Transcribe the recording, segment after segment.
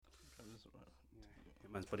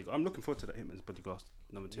Hitman's Bodyguard. I'm looking forward to that Hitman's Bodyguard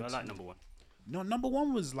number 2. I like number 1. No, number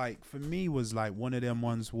 1 was like, for me, was like one of them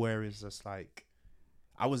ones where it's just like,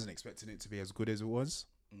 I wasn't expecting it to be as good as it was.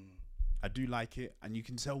 I do like it, and you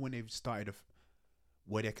can tell when they've started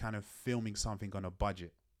where they're kind of filming something on a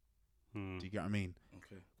budget. Do you get what I mean?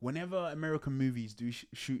 Okay. Whenever American movies do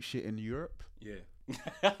shoot shit in Europe,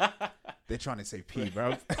 they're trying to say P,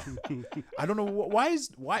 bro. I don't know why is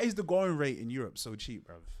the going rate in Europe so cheap,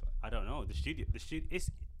 bro? I don't know. The studio,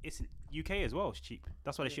 it's UK as well. It's cheap.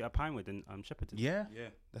 That's why they shoot at Pinewood and Shepperton. Yeah, Yeah,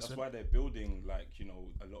 that's why they're building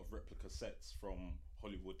a lot of replica sets from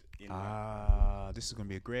Hollywood in. This is gonna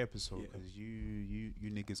be a great episode because you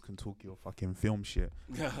niggas can talk your fucking film shit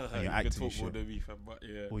and your acting shit,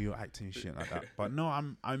 or your acting shit like that. But no,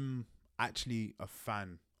 I'm actually a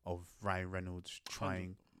fan of Ryan Reynolds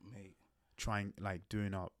trying like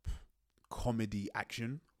doing up comedy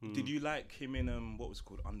action. Did you like him in what was it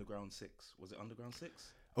called Underground 6? Was it Underground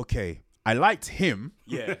 6? Okay, I liked him.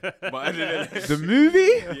 Yeah, but I didn't. The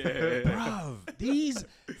movie, bruv, these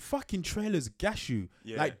fucking trailers gash you.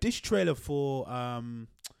 Yeah. Like this trailer for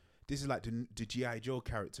this is like the G.I. Joe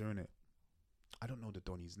character, innit? I don't know the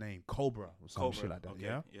Donnie's name, Cobra or some shit like that. Okay.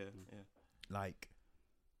 Yeah. Like,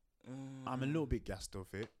 I'm a little bit gassed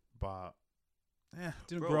off it, but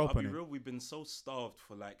didn't grow up on it. Real, we've been so starved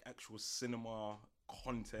for like actual cinema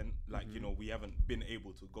content, like we haven't been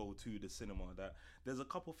able to go to the cinema. That there's a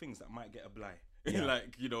couple things that might get a blight.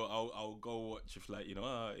 Like I'll go watch if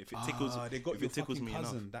if it tickles. They got if your it tickles fucking me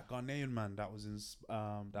cousin, enough. that Ghanaian man that was in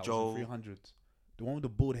Joe. was in 300. The one with the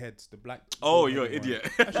bald heads, the black. Oh, bald you're headed idiot.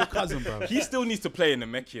 one. That's your cousin, bro. He still needs to play in the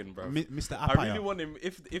Mechian, bro. Mr. I Apaya. really want him.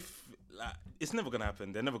 If like, it's never gonna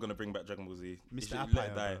happen. They're never gonna bring back Dragon Ball Z. Mr. Let Apaya,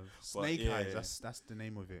 it die. bro. But Snake yeah, Eyes. yeah. That's the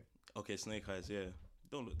name of it. Okay, Snake Eyes. Yeah,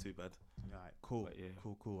 don't look too bad. Alright, cool, But yeah.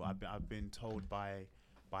 cool. I've been told by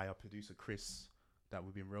our producer Chris that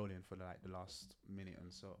we've been rolling for the last minute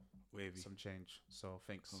and so Wavy. some change. So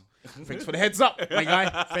thanks, thanks for the heads up, my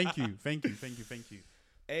guy. Thank you.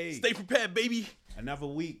 Hey, Stay prepared, baby. another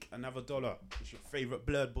week, another dollar. It's your favorite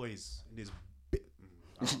Blurred Boys in this bit.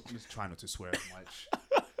 I'm just trying not to swear as much,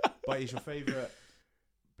 but it's your favorite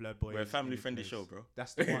Blurred Boys. We're a family in this friendly place. show, bro.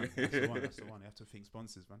 That's the one. That's the one. You have to think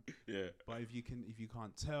sponsors, man. Yeah. But if you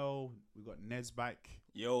can't tell, we got Ned's back.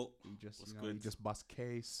 Yo. You just, What's you know, you good? just bust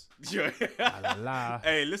case. Yeah. La, la, la.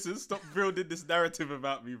 Hey, listen, stop building this narrative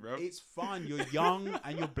about me, bro. It's fun. You're young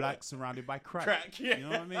and you're black, surrounded by crack. Crack, yeah. You know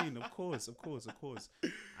what I mean? Of course.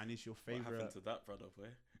 And it's your What happened favorite. to that brother, boy?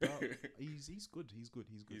 He's good. He's good.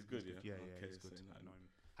 He's good, yeah? Yeah, Okay, he's good. so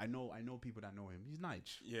I know him. I know people that know him. He's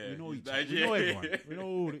Nige. Yeah, we know he's each other. Nige, We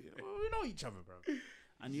know yeah. everyone. We know each other, bro.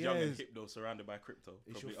 And He's yeah, young and hip though, surrounded by crypto.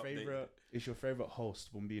 it's your Probably updated. favorite. It's your favorite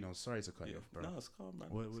host, Bombino. Sorry to cut you Yeah. off, bro. No, it's calm, man.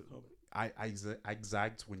 We- It's calm. I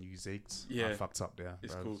zagged when you zigged. I Yeah. fucked up there.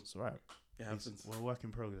 It's bro. cool. It's alright. It happens. We're a work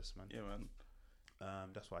in progress, man. Yeah, man.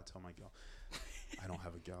 That's what I tell my girl. I don't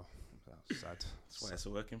have a girl. That's sad. That's why it's a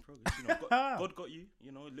work in progress. You know, God got you.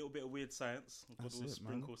 You know, a little bit of weird science. God That's will it, man.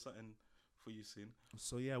 sprinkle something for you soon.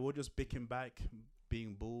 So yeah, we're just bicking back,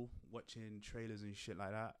 being bull, watching trailers and shit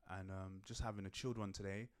like that, and just having a chilled one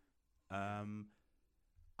today.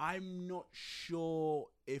 I'm not sure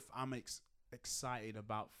if I'm excited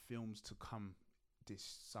about films to come this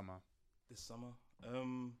summer, This summer,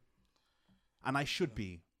 and I should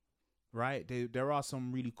be. Right, there are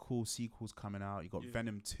some really cool sequels coming out. You got Yeah.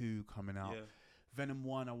 Venom 2 coming out. yeah, Venom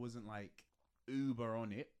 1, I wasn't like uber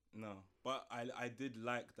on it. no, but I did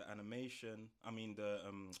like the animation. I mean the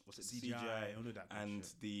what's it CGI, all of that good and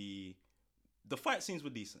shit. the fight scenes were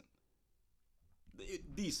decent.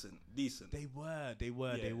 Decent. They were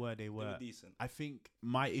Decent. I think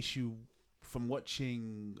my issue from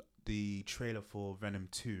watching the trailer for Venom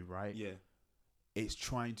 2, right? Yeah, It's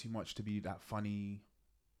trying too much to be that funny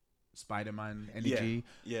Spider-Man energy.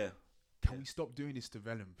 yeah. Can we stop doing this to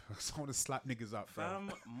Venom? I just want to slap niggas up, bro.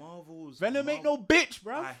 Fam, Marvel's Venom ain't no bitch,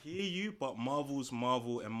 bro. I hear you, but Marvel's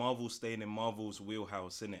Marvel, and Marvel's staying in Marvel's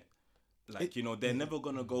wheelhouse, innit? Like, they're never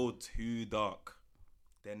gonna go too dark.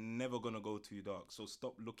 They're never gonna go too dark. So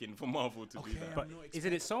stop looking for Marvel to do that. But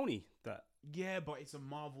isn't it Sony that? Yeah, but it's a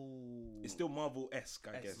Marvel. It's still Marvel-esque,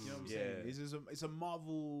 I guess. You know what I'm yeah. saying? It's a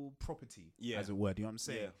Marvel property, Yeah. as a word. You know what I'm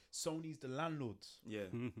saying? Yeah. Sony's the landlord, Yeah.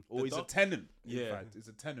 or The he's a doc- tenant. In Yeah. fact, it's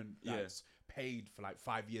a tenant Yeah. that's paid for like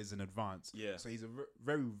 5 years in advance. Yeah. So he's a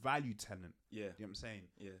very valued tenant. Yeah. You know what I'm saying?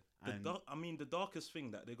 Yeah. And- The darkest thing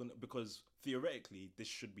that they're gonna, because theoretically this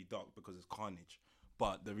should be dark because it's Carnage,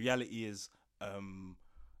 but the reality is,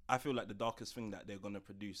 I feel like the darkest thing that they're gonna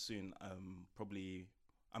produce soon, probably,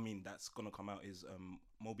 I mean, that's gonna come out is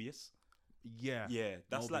Mobius. Yeah. Yeah,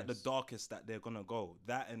 that's Mobius. like the darkest that they're gonna go.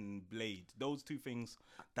 That and Blade, those two things.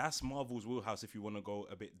 That's Marvel's wheelhouse. If you want to go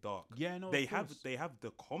a bit dark, Yeah, no, they of have course. they have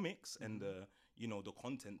the comics and the the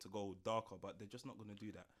content to go darker, but they're just not gonna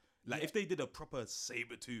do that. Like if they did a proper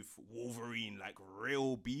Sabretooth Wolverine, like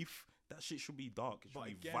real beef, that shit should be dark. It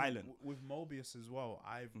should be violent. With Mobius as well,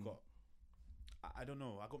 I've got. I don't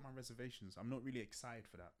know. I got my reservations. I'm not really excited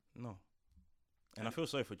for that. No. And I feel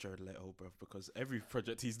sorry for Jared Leto, bruv, because every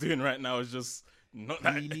project he's doing right now is just not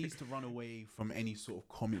that. He needs to run away from any sort of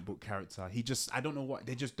comic book character. I don't know what,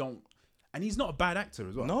 they just don't. And he's not a bad actor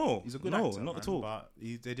as well. No, he's a good no, actor. not at all. But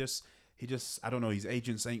he just, I don't know, his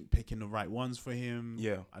agents ain't picking the right ones for him.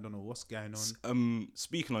 Yeah. I don't know what's going on.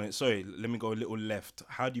 Speaking on it, sorry, let me go a little left.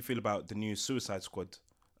 How do you feel about the new Suicide Squad?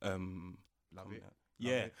 Love it.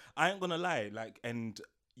 Yeah, Love it. I ain't gonna lie. Like, and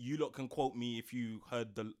you lot can quote me if you heard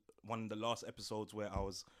one of the last episodes where I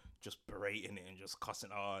was just berating it and just cussing,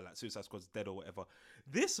 like Suicide Squad's dead or whatever.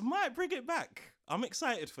 This might bring it back. I'm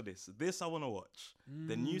excited for this. This I want to watch.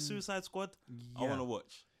 The new Suicide Squad, I want to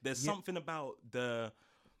watch. There's something about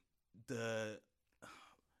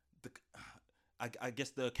I guess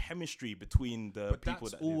the chemistry between the people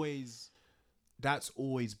that's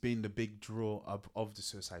always been the big draw of the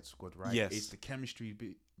Suicide Squad, right? Yes. It's the chemistry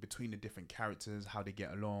between the different characters, how they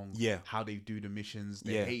get along, how they do the missions.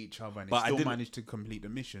 They hate each other and they still manage to complete the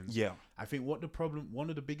missions. Yeah. I think one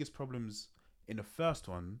of the biggest problems in the first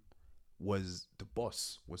one was the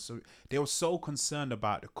boss. They were so concerned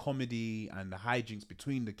about the comedy and the hijinks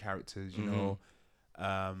between the characters, you know.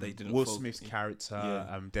 They didn't Will Smith's character,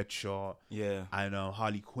 Deadshot, I know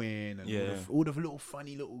Harley Quinn, and all the little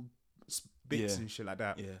funny little bits and shit like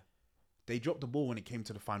that. Yeah, they dropped the ball when it came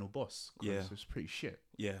to the final boss. Yeah, it was pretty shit.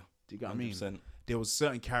 Yeah, do you get what I 100%. mean? There was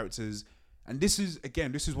certain characters, and this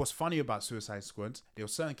is what's funny about Suicide Squad. There were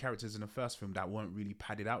certain characters in the first film that weren't really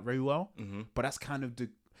padded out very well, but that's kind of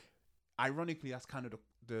ironically, that's kind of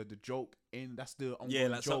the joke in that's the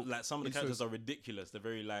joke. Some of the characters are ridiculous. They're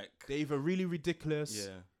very they're either really ridiculous,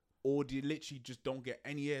 or they literally just don't get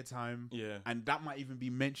any airtime. Yeah, and that might even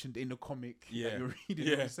be mentioned in the comic that you're reading.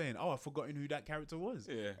 Yeah, saying, "Oh, I've forgotten who that character was."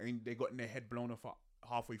 Yeah, and they got in their head blown off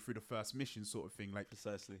halfway through the first mission, sort of thing. Like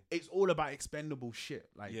precisely, it's all about expendable shit.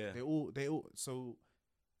 Like they all. So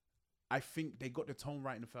I think they got the tone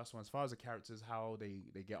right in the first one as far as the characters, how they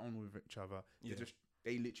get on with each other. Yeah.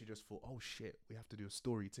 They literally just thought, oh shit, we have to do a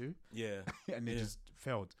story too. Yeah. And they just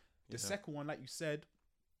failed. The second one, like you said,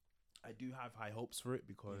 I do have high hopes for it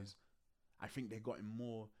because I think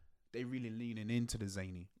they really leaning into the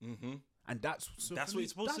zany. Mm-hmm. And that's what you're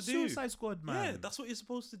supposed to do. Suicide Squad, man. Yeah, that's what you're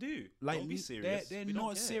supposed to do. Like, don't be serious. They're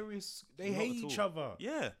not serious. They hate each other.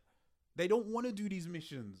 Yeah. They don't want to do these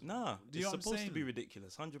missions. Nah. It's supposed to be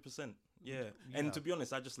ridiculous. 100%. Yeah. And to be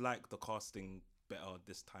honest, I just like the casting better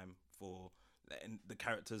this time for the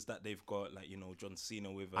characters that they've got, like, you know, John Cena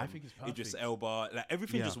with I think it's perfect. Idris Elba, like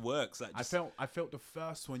everything just works. Like, I felt the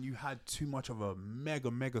first one you had too much of a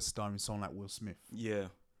mega star in someone like Will Smith. Yeah.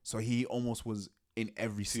 So he almost was in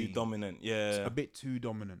every scene. Too dominant. Yeah. A bit too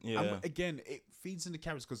dominant. Yeah. And again, it feeds in the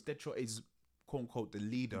characters because Deadshot is quote unquote the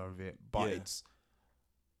leader of it, but it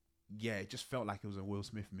just felt like it was a Will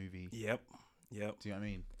Smith movie. Yep. Do you know what I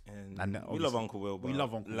mean? And we love Uncle Will. But we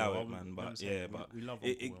love Uncle Will, it, man. But we love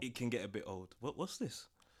it can get a bit old. What's this?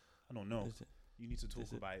 I don't know. You need to talk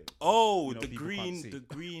about it. Oh, the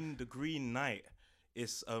Green Knight.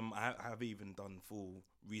 It's I haven't even done full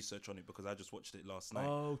research on it because I just watched it last night.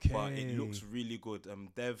 Okay. But it looks really good.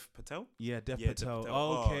 Dev Patel. Yeah, Dev Patel.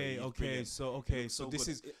 Okay. So this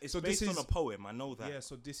is based on a poem. I know that. Yeah.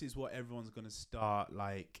 So this is what everyone's gonna start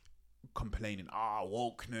like complaining,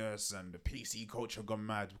 wokeness and the PC culture gone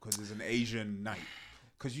mad because there's an Asian knight.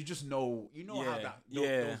 Because you just know, how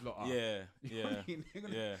those lot are. They're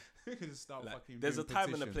gonna start fucking. There's a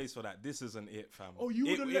time and a place for that. This isn't it, fam. Oh,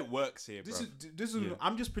 it works here, bro. This is.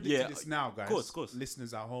 I'm just predicting this now, guys. Of course.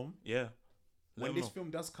 Listeners at home. Yeah. When this film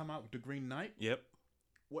does come out, The Green Knight. Yep.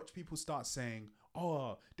 Watch people start saying,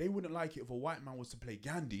 "Oh, they wouldn't like it if a white man was to play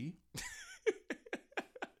Gandhi."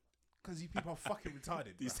 Because these people are fucking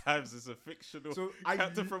retarded. These times it's a fictional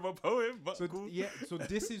character from a poem, but cool. Yeah, so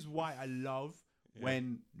this is why I love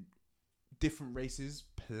when different races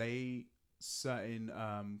play certain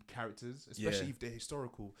characters, especially if they're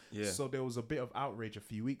historical. Yeah. So there was a bit of outrage a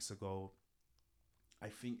few weeks ago. I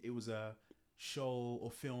think it was a show or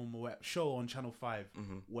film or show on Channel 5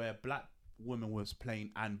 where black woman was playing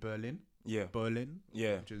Anne Boleyn. Yeah, Berlin.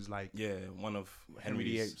 Yeah, which is like one of Henry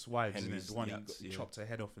VIII's wives. Henry's, the one who chopped her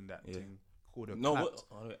head off in that thing called a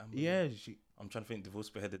I'm trying to think.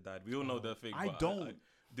 Divorce Beheaded died. We all know the thing. I don't.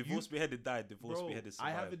 Divorce Beheaded died. Divorce Beheaded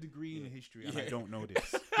survived. I have a degree in history and I don't know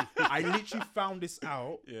this. I literally found this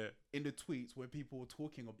out Yeah. in the tweets where people were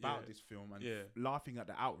talking about this film and Yeah. laughing at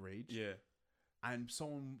the outrage. Yeah. And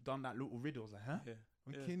someone done that little riddle. I was like, huh? Yeah.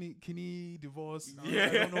 Can he divorce? No, Yeah. I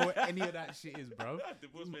don't know what any of that shit is, bro.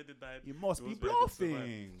 Divorce made it died. You must be Divorce made it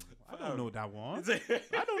bluffing. I Fam. don't know that one. I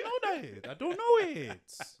don't know that. I don't know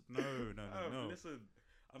it. No. Listen,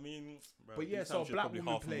 I mean, bro, But yeah, these so times you're black probably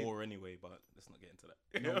woman half played- more anyway. But let's not get into that.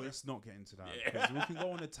 No, let's not get into that. Yeah. Because we can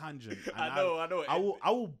go on a tangent. And I know. I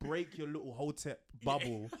will break your little Hotep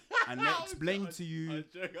bubble and explain to you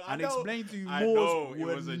explain to you I more. know, it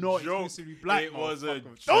We're was a not joke. exclusively black. It was a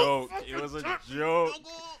motherfucker. joke. It was a joke.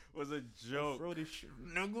 It was a joke. Throw this shit.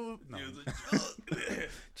 No. It was a joke.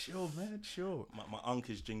 Chill, man. Chill. My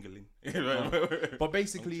uncle is jingling. But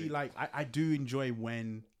basically, Okay. like, I do enjoy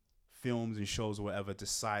when films and shows or whatever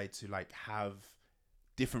decide to like have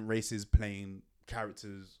different races playing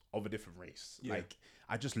characters of a different race. Yeah. Like,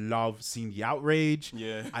 I just love seeing the outrage.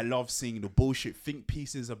 Yeah. I love seeing the bullshit think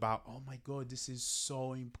pieces about, oh my God, this is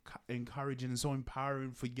so encouraging and so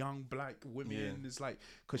empowering for young black women. Yeah. It's like,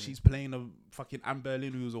 because she's playing a fucking Anne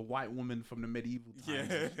Boleyn who's a white woman from the medieval times.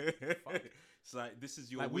 Yeah. Fuck. It's like, this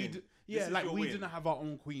is your Like win. This is your we win. didn't have our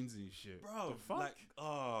own queens and shit. Bro, The fuck? like,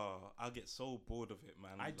 I'll get so bored of it,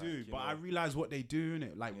 man. I Like, do, you but know. I realize what they do in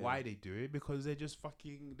it, like Yeah. why they do it, because they're just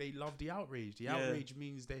fucking. They love the outrage. The Yeah. outrage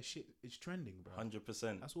means their shit is trending, bro.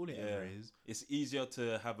 100%. That's all it ever is. It's easier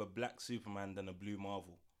to have a black Superman than a blue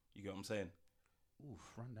Marvel. You get what I'm saying?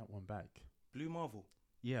 Oof, run that one back. Blue Marvel.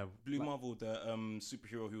 Yeah, Blue like- Marvel, the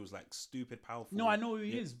superhero who was like stupid powerful. No, I know who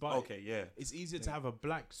he Yeah. is, but okay, yeah. it's easier to have a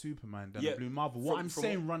black Superman than Yeah, a blue Marvel. What from- I'm from-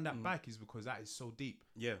 saying, run that back, is because that is so deep.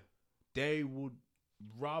 Yeah. They would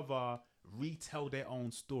rather retell their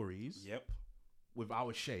own stories Yep. with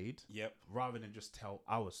our shade Yep. rather than just tell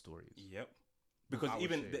our stories. Yep. Because our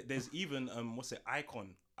even shade. there's even what's it,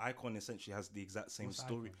 Icon. Icon essentially has the exact same What's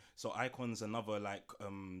story. Icon? So Icon's another like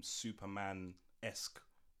Superman-esque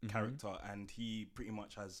character, and he pretty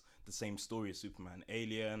much has the same story as Superman.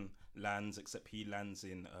 Alien lands, except he lands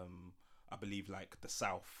in I believe like the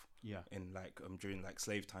South. Yeah. In like during like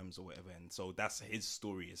slave times or whatever, and so that's his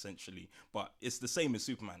story essentially. But it's the same as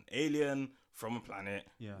Superman. Alien from a planet,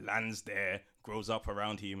 Yeah. lands there, grows up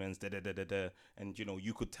around humans, and you know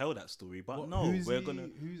you could tell that story. But What- no, who's we're he- gonna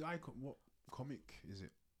Who's Icon? What comic is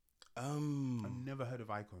it? I've um never heard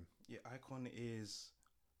of Icon. yeah, Icon is,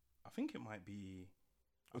 I think it might be.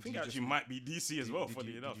 I Or think did you actually just- might be DC as did- well. did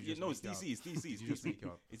Funny you- enough, did you yeah, just no, it's make it up? DC. It's DC. Did It's you just DC. make it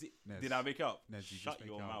up? Is it? Nez. Did I make it up? Nez, you just Shut make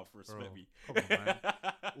your it up. mouth. Respect Bro, me. come on,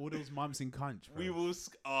 man. All those mums in cunch, bro. We will.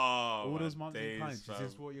 Oh, All my those mums in days, cunch. Is fam.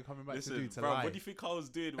 this what you're coming back Listen, to do? To bro, lie? what do you think I was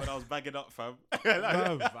doing when I was bagging up, fam?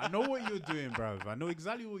 Bruv, I know what you're doing, bruv. I know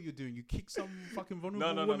exactly what you're doing. You kick some fucking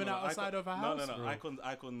vulnerable women outside of a house. No. bro.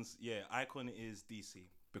 Icons. Yeah, Icon is DC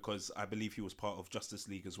because I believe he was part of Justice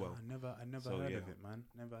League as well. I never So, heard yeah. of it, man.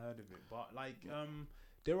 Never heard of it. But like,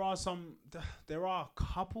 there are a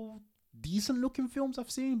couple decent looking films I've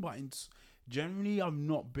seen, but generally I've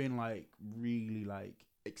not been like really like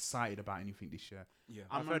excited about anything this year. Yeah.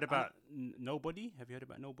 I've heard about Nobody. Have you heard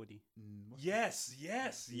about Nobody? Yes.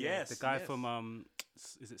 The guy from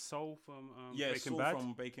is it Soul from Breaking Saul Bad?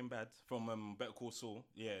 from Breaking Bad, from Better Call Saul.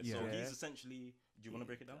 Yeah. So Yeah. he's essentially. Do you want to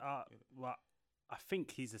break it down? Well, I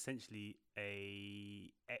think he's essentially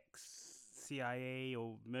a ex-CIA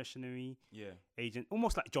or mercenary Yeah. agent,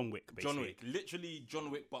 almost like John Wick, basically. John Wick, literally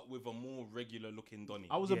John Wick, but with a more regular looking Donnie.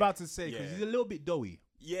 I was Yeah. about to say because Yeah. he's a little bit doughy.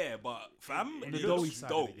 Yeah, but fam, On it the looks doughy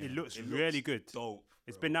side of dope. it, yeah. It looks It really looks good. Dope.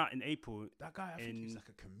 It's bro. been out in April. That guy, I think he's In- like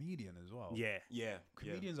a comedian as well. Yeah. Yeah.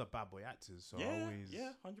 Comedians are bad boy actors, so I Yeah. always.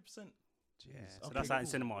 Yeah. 100%. Jeez. Yeah. So Okay, that's out in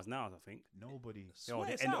cool. cinemas now, I think. Nobody. Or, Swear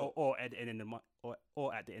the it's end, out. or at the end of the month,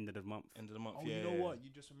 or at the end of the month. End of the month. Oh, yeah. you know what? You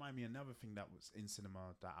just remind me another thing that was in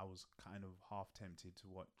cinema that I was kind of half tempted to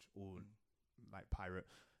watch, or like pirate.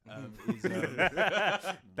 Is,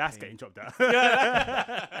 That's paying- getting dropped out.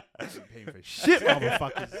 ain't paying for shit,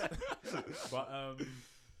 motherfuckers. But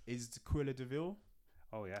is Cruella de Vil?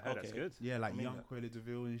 Oh yeah, I heard that's Okay. good. Yeah, like I mean young that- Cruella de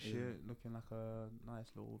Vil and shit, Yeah. looking like a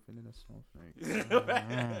nice little vanilla snowflake.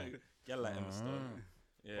 Yeah, like Emma Stone.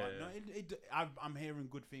 Yeah. But no, I'm hearing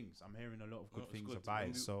good things. I'm hearing a lot of good it's things good. about When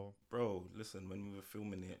it. we- So Bro, listen, when we were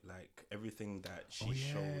filming it, like everything that she oh,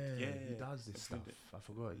 showed. Yeah. he does this stuff. everything I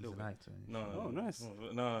forgot. He's Little an bit. actor. No. Oh, nice.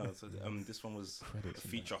 No. So, this one was Credits a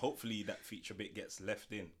in feature. Hopefully, that feature bit gets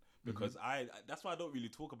left in. Because Mm-hmm. that's why I don't really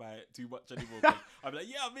talk about it too much anymore. 'Cause I'm like,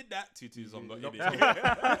 yeah, I'm in that. Tutu's I'm not in it. Locked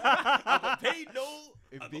I got paid though.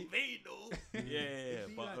 If I they- got paid though. Yeah, It'd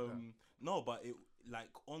be but like that. no, but it like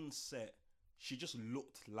on set, she just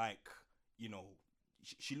looked like, you know,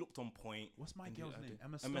 she looked on point. What's my And girl's I name? did-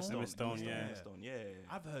 Emma Stone. Emma Stone. Emma Stone, yeah. Emma Stone, yeah.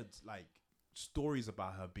 I've heard like stories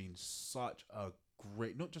about her being such a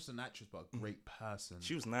great, not just an actress, but a great person.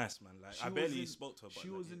 She was nice, man. Like I barely spoke to her. She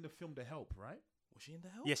was in the film The Help, right? Was she in The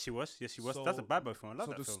Help? Yes, she was. Yes, she was. So- That's a bad boy film. I love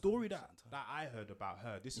So that the film. story that I heard about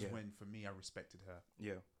her, this is Yeah. when for me I respected her,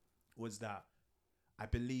 Yeah. was that I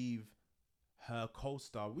believe her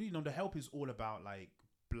co-star. The Help is all about like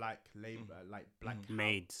black labor, like black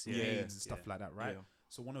Maids, maids yeah. and stuff like that, right? Yeah.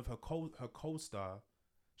 So one of her co-star,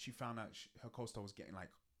 she found out her co-star was getting like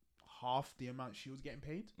half the amount she was getting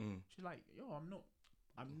paid. She's like, yo,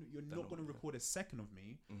 you're not going to record a second of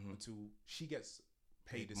me until she gets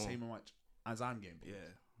paid the same amount as I'm getting paid.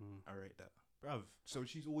 Yeah, I rate that, bruv. So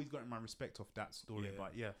she's always gotten my respect off that story. Yeah.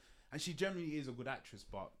 But yeah, and she generally is a good actress.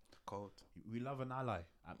 But cold. we love an ally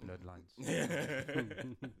at Bloodlines. We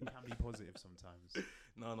can be positive sometimes.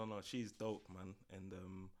 No. She's dope, man, and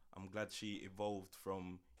I'm glad she evolved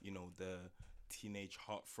from the teenage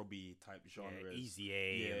heartthrobbly type genres. Yeah, Easy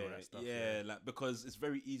A and all that stuff. Yeah, like because it's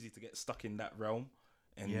very easy to get stuck in that realm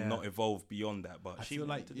and not evolve beyond that. But I feel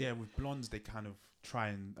like with blondes they kind of try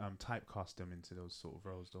and typecast them into those sort of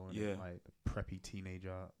roles, don't they? Like preppy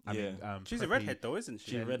teenager. I mean, she's a redhead though, isn't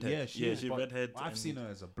she? She's a redhead. Yeah, she's a redhead. I've seen her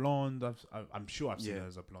as a blonde. I'm sure I've seen her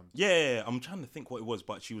as a blonde. Yeah, I'm trying to think what it was,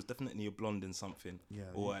 but she was definitely a blonde in something. Yeah,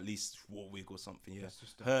 or at least wore a wig or something. Yeah,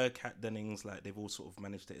 just her, Kat Dennings, like they've all sort of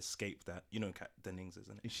managed to escape that. You know, Kat Dennings,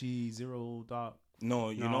 isn't it? Is she Zero Dark?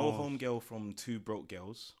 No, you know Homegirl from Two Broke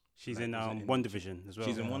Girls. She's in One Division as well.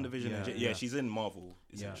 She's in One Division. Yeah, she's in Marvel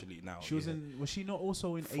essentially now. She was in. Was she not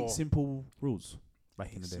also in 8 Simple Rules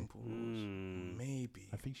back in the day? Simple Rules. Maybe.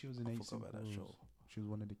 I think she was in 8 Simple about that Rules. show. She was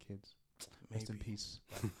one of the kids. Rest in peace.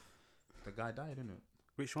 The guy died, didn't it?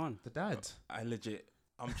 Which one? The dad.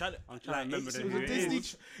 I'm trying to remember the who it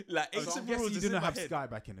is. Like So I'm guessing you didn't have Sky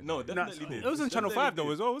back in the day. No, definitely did. It was on Channel 5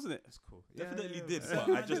 though as well, wasn't it? That's cool. Definitely did. But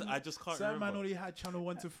I just can't remember. man only had Channel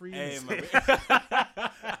 1 to 3. Hey, man.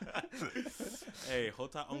 Hey,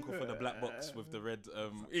 hold tight, uncle, for the black box with the red.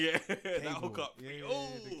 That hookup. Yeah,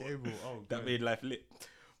 the cable. Oh, that made life lit.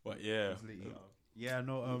 But yeah.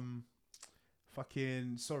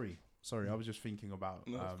 Fucking sorry. I was just thinking about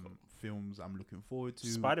films I'm looking forward to.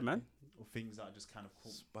 Spider-Man. Or things that I just kind of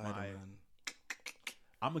caught Spider-Man.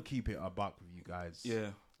 I'm gonna keep it a buck with you guys.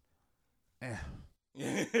 Yeah.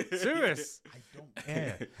 Serious? I don't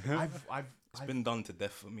care. It's been done to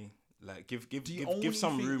death for me. Like give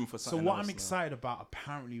some thing, room for something. So what else I'm excited about,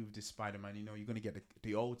 apparently with this Spider-Man, you're gonna get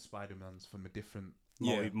the old Spider-Mans from a different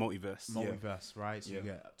multiverse, right? So you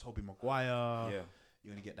get Tobey Maguire. Yeah.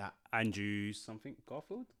 You're gonna get that Andrew something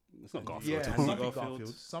Garfield. It's not Garfield. Yeah, Andrew something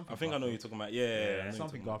Garfield. Something I think I know what you're talking about. Yeah,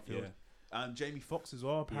 something Garfield. And Jamie Foxx as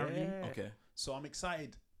well, apparently. Yeah. Okay. So I'm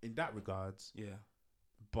excited in that regards. Yeah.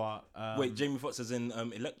 But wait, Jamie Foxx is in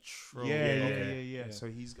Electro. Yeah. So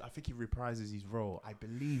I think he reprises his role. I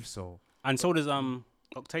believe so. And so does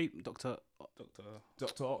Doctor.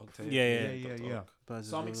 Octave. Yeah.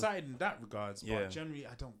 So I'm excited in that regards, but generally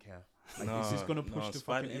I don't care. Like, this is gonna push the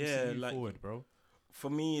fucking MCU forward, bro. For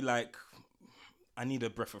me, like, I need a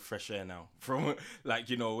breath of fresh air now. From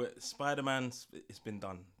Spider-Man, it's been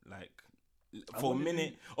done. Like, for a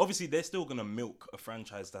minute, obviously they're still gonna milk a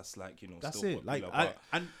franchise that's like that's still it. Like, popular,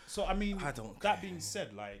 I don't. Care. That being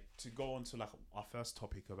said, like to go on to like our first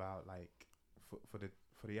topic about like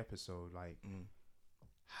for the episode, like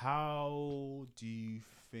how do you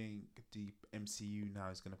think the MCU now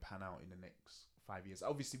is gonna pan out in the next 5 years?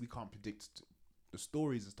 Obviously, we can't predict the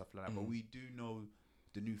stories and stuff like that, but we do know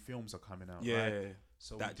the new films are coming out. Yeah. Right?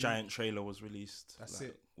 So that giant trailer was released. That's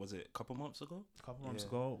it. Was it a couple months ago? A couple months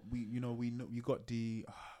ago, we got the.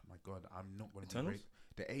 Oh my god, I'm not going to break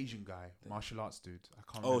the Asian guy, martial arts dude. I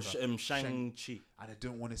can't. Oh, Shang-Chi. And I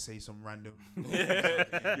don't want to say some random.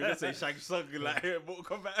 You're gonna say Shang-Tsung like Mortal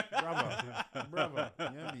Kombat, brother.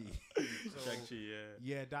 Yeah, me. Shang-Chi,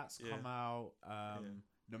 yeah, that's come out.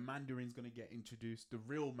 The Mandarin's gonna get introduced. The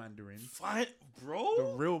real Mandarin. Fine, bro. The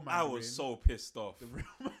real Mandarin. I was so pissed off. The real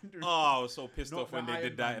Mandarin. Oh, I was so pissed off when they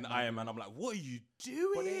did that in Iron Man. I'm like, what are you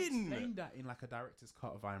doing? But they explained that in like a director's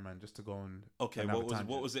cut of Iron Man, just to go on. Okay,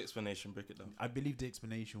 what was the explanation? Break it down. I believe the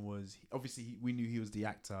explanation was obviously we knew he was the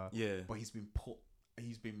actor. Yeah. But he's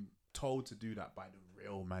been told to do that by the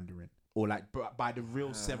real Mandarin. Or like by the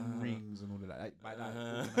real Seven Rings and all of that. Like by that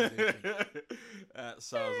organization. That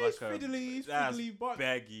sounds like fiddly, but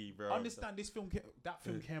baggy, bro. Understand this film? That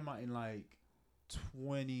film came out in like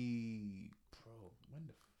 20. Bro, when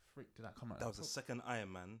the frick did that come out? That was the second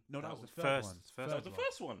Iron Man. No, that was the first one. That was the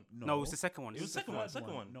first one. No, it was the second one. It was the second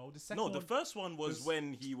one. No, the second one. No, the first one was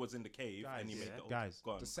when he was in the cave and he made the guys.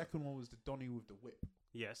 The second one was the Donnie with the whip.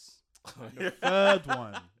 Yes. The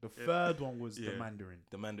third one was the Mandarin.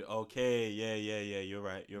 The Mandarin. Okay, yeah. You're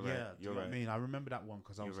right. You're right. I mean, I remember that one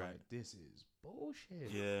because I was like, this is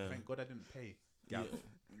bullshit. Yeah. Thank God I didn't pay.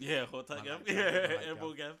 Yeah, hot tag Gav.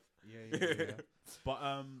 Elbow Gav. Yeah.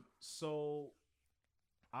 But so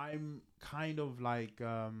I'm kind of like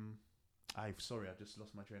I just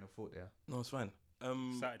lost my train of thought there. No, it's fine.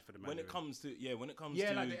 Excited for the when it comes to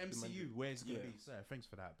like the MCU, where it's gonna be. So thanks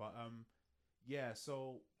for that. But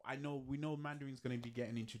so we know Mandarin's gonna be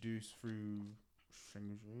getting introduced through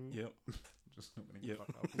Shang-Chi. Yep. Just not gonna get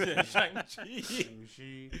fucked up.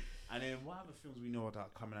 Shang-Chi. And then what other films we know that are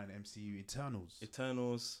coming out in MCU?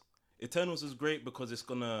 Eternals is great because it's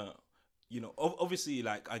gonna, obviously,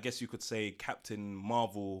 like, I guess you could say Captain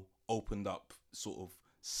Marvel opened up sort of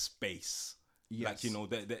space. Yes.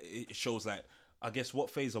 Like, it shows like, I guess, what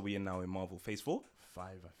phase are we in now in Marvel? Phase 4? 5,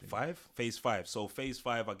 I think. 5? Phase 5. So phase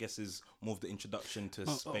 5, I guess, is more of the introduction to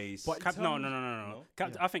space. But no.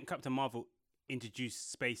 I think Captain Marvel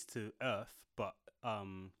introduced space to Earth, but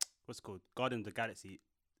what's it called? Guardians of the Galaxy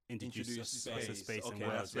introduced us to space. Okay,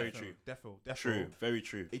 and that's very true. Definitely. True, very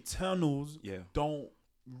true. Eternals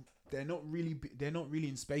they're not really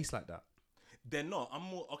in space like that. They're not. I'm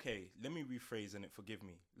more okay. Let me rephrase and forgive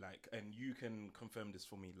me. Like, and you can confirm this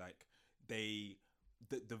for me. Like, the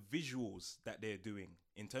visuals that they're doing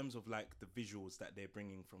in terms of like the visuals that they're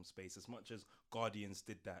bringing from space, as much as Guardians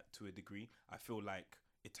did that to a degree, I feel like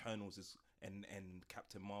Eternals and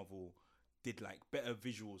Captain Marvel did like better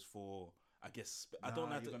visuals for. I guess I don't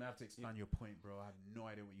know. You're gonna have to expand your point, bro. I have no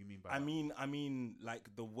idea what you mean by that. I mean, like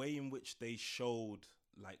the way in which they showed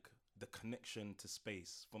like the connection to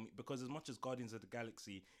space for me, because as much as Guardians of the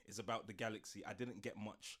Galaxy is about the galaxy, I didn't get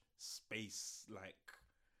much space like.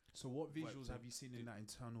 So what visuals have you seen in that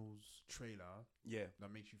Eternals trailer? Yeah,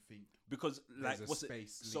 that makes you think because like what's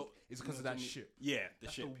space it? So it's because of that ship. Yeah,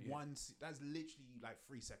 that's ship. That's literally like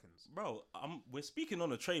 3 seconds, bro. We're speaking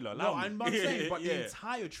on a trailer. No, I'm saying, but the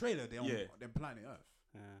entire trailer they're on planet Earth.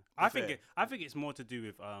 Yeah. I think it's more to do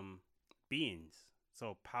with beings.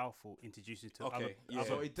 So powerful, introducing to other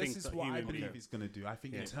So this things is what I believe it's gonna do. I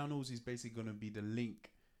think Eternals is basically gonna be the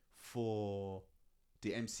link for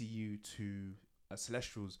the MCU to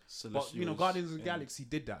Celestials. But Guardians of the Galaxy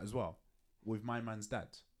did that as well with My Man's Dad.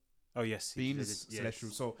 Oh yes, being Celestial.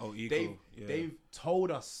 So they've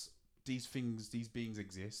told us these beings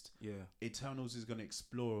exist. Yeah, Eternals is gonna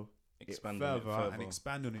expand further and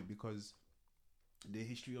expand on it, because the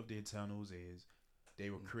history of the Eternals is they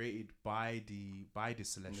were created by the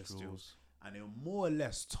Celestials, and they were more or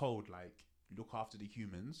less told like, look after the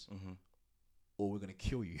humans, or we're gonna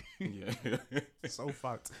kill you. Yeah, so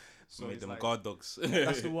fucked. So made them like, guard dogs.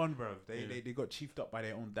 That's the one, bro. They got chiefed up by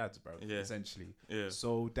their own dads, bro. Yeah. Essentially. Yeah.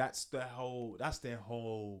 So that's their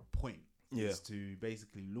whole point. Yeah. Is to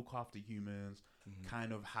basically look after humans,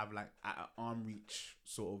 kind of have like at an arm reach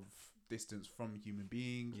sort of distance from human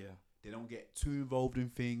beings. Yeah. They don't get too involved in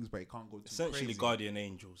things, but it can't go too essentially crazy. Guardian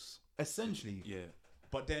angels. Essentially. Yeah.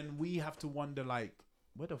 But then we have to wonder, like,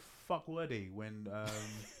 where the fuck were they when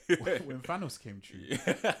when Thanos came true?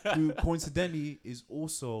 Who coincidentally is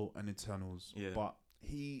also an Eternals, but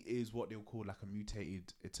he is what they'll call like a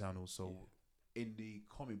mutated Eternal. So in the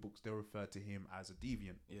comic books, they refer to him as a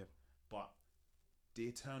deviant. Yeah. But the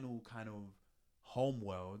Eternal kind of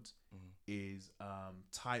homeworld is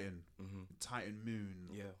Titan, Titan moon,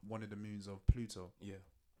 one of the moons of Pluto. Yeah.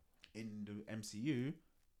 In the MCU,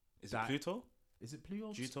 is it Pluto? Is it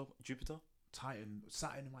Pluto? Jupiter? Titan,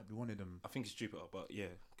 Saturn might be one of them. I think it's Jupiter, but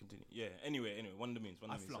continue. Yeah. Anyway, one of the moons.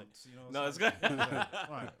 I flunked. No, it's good. Right.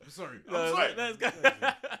 I'm sorry. That's good.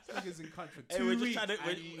 Niggas in country for 2 weeks.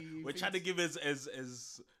 We're trying to give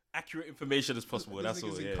as accurate information as possible. That's all.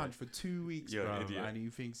 Niggas in country for 2 weeks, bro, idiot. and he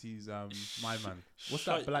thinks he's my man. What's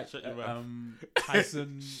that black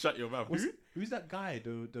Tyson? Shut your mouth. Who's that guy?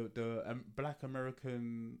 The black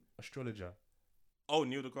American astrologer. Oh,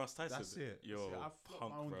 Neil deGrasse Tyson. That's it. Yo, I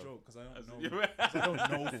punk, my own bro. joke because I don't know. I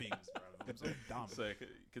don't know things, bro. I'm so dumb. So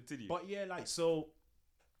continue. But yeah, like so,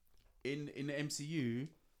 in the MCU,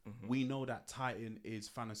 we know that Titan is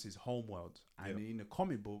Thanos' homeworld, and in the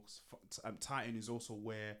comic books, Titan is also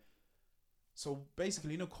where. So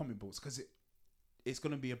basically, in the comic books, because it's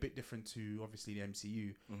going to be a bit different to obviously the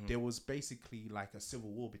MCU. There was basically like a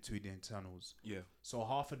civil war between the Eternals. Yeah. So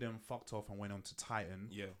half of them fucked off and went on to Titan.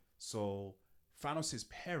 Yeah. So Thanos'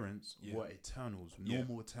 parents were Eternals,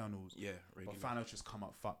 normal Eternals. Yeah, regular. But Thanos just come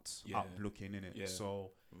up fucked up looking in it. Yeah.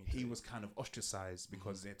 So he was kind of ostracized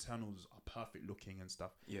because the Eternals are perfect looking and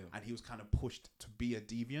stuff. Yeah. And he was kind of pushed to be a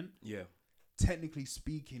deviant. Yeah. Technically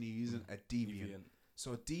speaking, he isn't a deviant.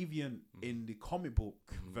 So deviant in the comic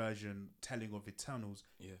book version telling of Eternals,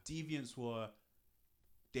 deviants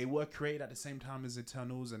were created at the same time as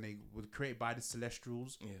Eternals, and they were created by the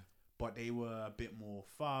Celestials. Yeah. But they were a bit more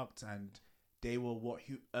fucked, and they were what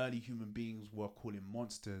early human beings were calling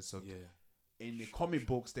monsters. So in the comic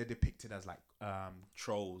books, they're depicted as like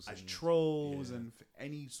trolls, and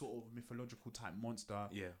any sort of mythological type monster.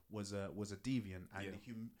 Was a deviant,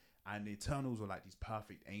 and and the Eternals were like these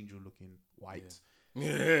perfect angel-looking white people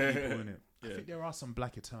in it. I think there are some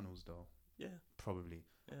black Eternals though. Yeah, probably.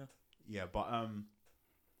 Yeah, but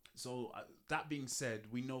So that being said,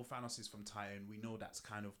 we know Thanos is from Titan. We know that's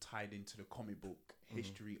kind of tied into the comic book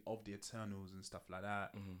history of the Eternals and stuff like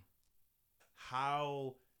that.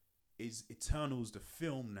 How is Eternals the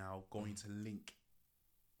film now going to link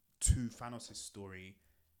to Thanos' story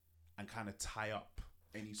and kind of tie up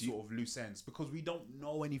any sort of loose ends? Because we don't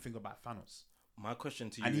know anything about Thanos. My question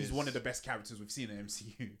to you is... And he's one of the best characters we've seen in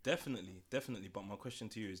MCU. Definitely. But my question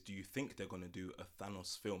to you is, do you think they're going to do a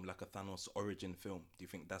Thanos film, like a Thanos origin film? Do you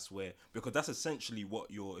think that's where... Because that's essentially what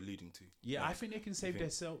you're alluding to. Yeah, I think they can save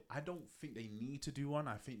themselves. I don't think they need to do one.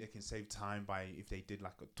 I think they can save time by if they did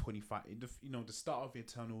like a 25... the start of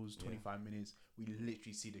Eternals, 25 minutes, we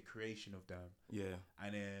literally see the creation of them. Yeah.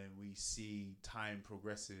 And then we see time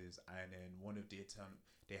progresses, and then one of the Eternals...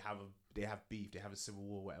 They have beef, they have a civil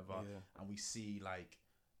war, whatever, and we see like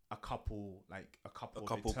a couple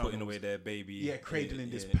putting away their baby,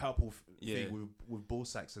 cradling this purple thing with ball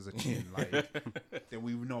sacks as a chin, like then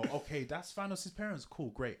we know, okay, that's Thanos' parents,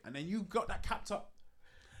 cool, great, and then you got that capped up.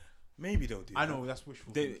 Maybe they'll do. I know that's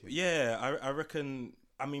wishful thinking. Yeah, I reckon.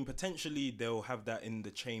 I mean, potentially they'll have that in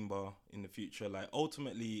the chamber in the future. Like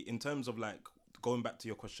ultimately, in terms of like going back to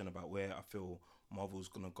your question about where I feel Marvel's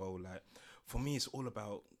gonna go, like. For me, it's all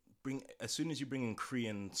about as soon as you bring in Kree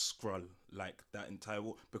and Skrull, like that entire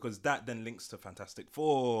war, because that then links to Fantastic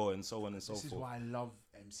Four and so on and so forth. This is why I love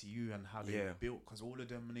MCU and how they're built, because all of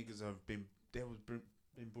them niggas have been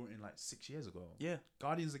brought in like 6 years ago. Yeah,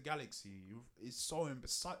 Guardians of the Galaxy is so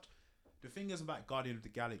such. The thing is about Guardians of the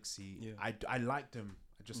Galaxy, I like them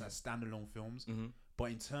just as standalone films. But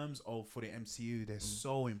in terms of for the MCU, they're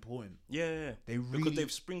so important. Yeah. They really, because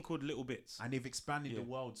they've sprinkled little bits. And they've expanded the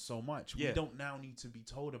world so much. We don't now need to be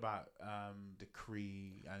told about the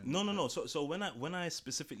Kree. And No. So when I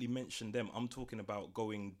specifically mention them, I'm talking about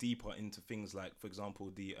going deeper into things like, for example,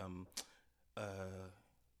 the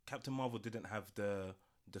Captain Marvel didn't have the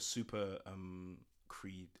super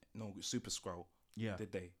Kree, Super Skrull. Yeah.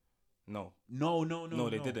 Did they? No,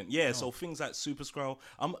 they didn't. Yeah, no. So things like Super Skrull,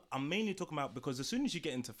 I'm mainly talking about, because as soon as you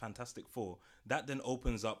get into Fantastic Four, that then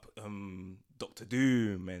opens up Doctor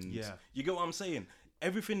Doom, and you get what I'm saying.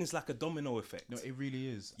 Everything is like a domino effect. No, it really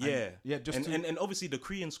is. Yeah, and obviously the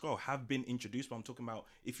Kree and Skrull have been introduced, but I'm talking about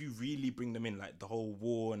if you really bring them in, like the whole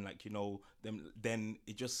war and like them, then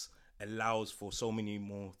it just allows for so many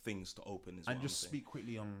more things to open. And just speak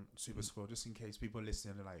quickly on Super Skrull, just in case people are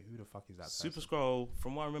listening, they're like, who the fuck is that person? Super Skrull,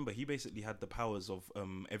 from what I remember, he basically had the powers of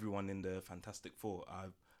everyone in the Fantastic Four.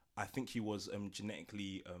 I think he was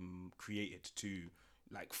genetically created to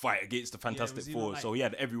like fight against the Fantastic Four, so he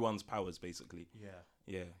had everyone's powers basically.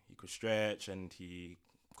 Yeah, he could stretch and he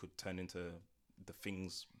could turn into the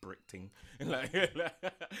Thing's brick thing. Like,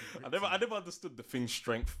 I never understood the Thing's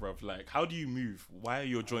strength, bruv. Like, how do you move? Why are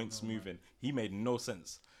your joints moving? He made no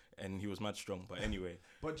sense, and he was mad strong. But anyway.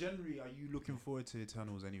 But generally, are you looking forward to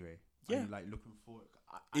Eternals anyway? Yeah. Are you like looking forward?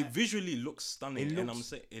 It visually looks stunning, and I'm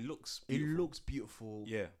saying it looks beautiful. It looks beautiful.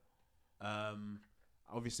 Yeah.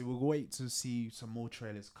 Obviously, we'll wait to see some more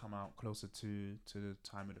trailers come out closer to the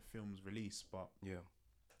time of the film's release. But yeah,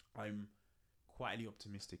 I'm quietly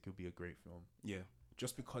optimistic it'll be a great film. Yeah.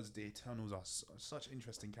 Just because the Eternals are such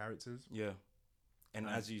interesting characters. Yeah. And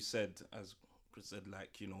as you said, as Chris said,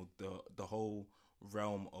 like, the whole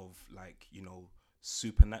realm of like,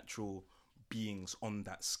 supernatural beings on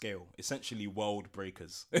that scale, essentially world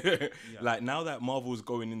breakers. Like now that Marvel's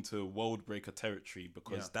going into world breaker territory,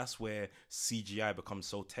 because that's where CGI becomes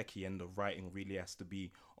so techie and the writing really has to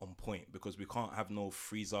be on point, because we can't have no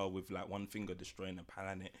Frieza with like one finger destroying a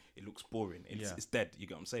planet. It looks boring. It's dead. You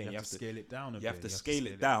get what I'm saying? You have to scale it down. You have to scale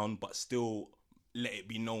it down, but still let it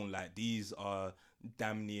be known like these are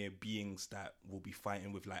damn near beings that will be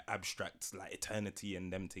fighting with like abstracts like eternity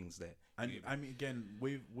and them things there. And I mean, again,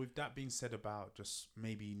 with that being said about just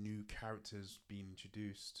maybe new characters being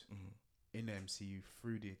introduced in the MCU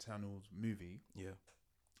through the Eternals movie,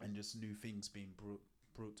 and just new things being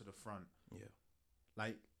brought to the front,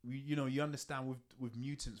 like you understand with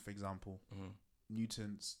mutants, for example,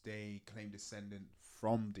 mutants, they claim descendant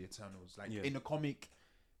from the Eternals. Like in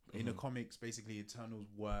the comics, basically Eternals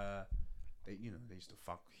were they used to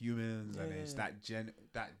fuck humans, and it's that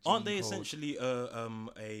aren't they code. essentially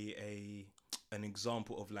an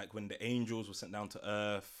example of like when the angels were sent down to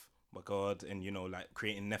Earth, my God, and like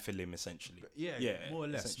creating Nephilim essentially. Yeah, more or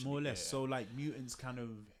less. Yeah. So like mutants kind of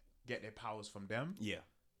get their powers from them. Yeah.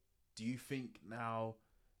 Do you think now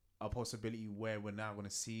a possibility where we're now going to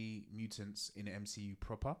see mutants in the MCU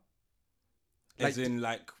proper? As in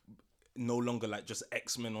like no longer like just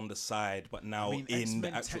X-Men on the side, but now in X-Men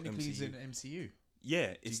the actual technically MCU. Is in the MCU.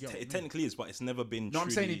 Yeah, it technically is, but it's never been. No,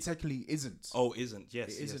 I'm saying it technically isn't. Oh, isn't?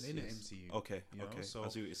 Yes, it isn't in the MCU. Okay, okay. So I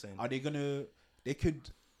see what you're saying. Are they gonna? They could.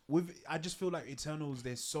 I just feel like Eternals.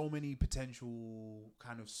 There's so many potential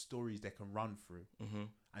kind of stories they can run through,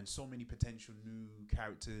 and so many potential new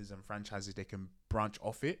characters and franchises they can branch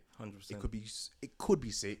off it. 100%. It could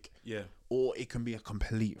be sick. Yeah. Or it can be a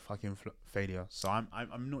complete fucking failure. So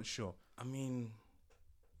I'm not sure. I mean.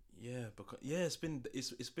 Yeah, because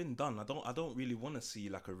it's been done. I don't really want to see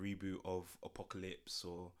like a reboot of Apocalypse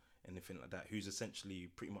or anything like that. Who's essentially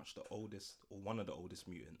pretty much the oldest or one of the oldest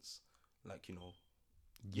mutants, like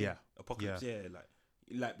Yeah, Apocalypse. Yeah,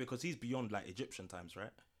 like because he's beyond like Egyptian times,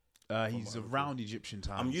 right? He's around Egyptian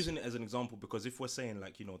times. I'm using it as an example because if we're saying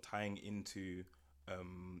like tying into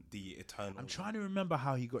the Eternal. I'm trying to remember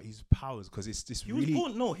how he got his powers because it's this. He was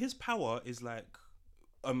born. No, his power is like.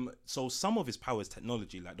 So some of his power is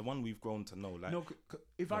technology, like the one we've grown to know. Like, no,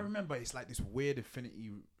 if I remember, it's like this weird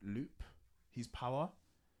infinity loop. His power,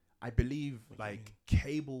 I believe, like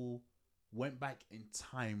Cable went back in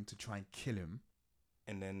time to try and kill him,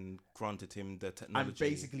 and then granted him the technology, and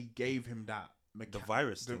basically gave him that the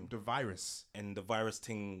virus thing, the virus, and the virus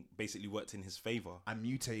thing basically worked in his favor and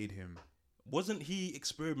mutated him. Wasn't he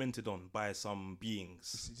experimented on by some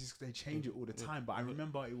beings? They change it all the time, but I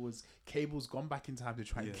remember it was Cable's gone back in time to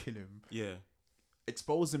try and kill him. Yeah.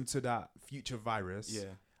 Expose him to that future virus. Yeah.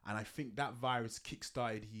 And I think that virus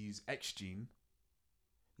kickstarted his X gene.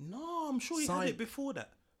 No, I'm sure he had it before that.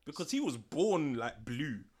 Because he was born like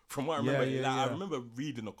blue. From what I remember. I remember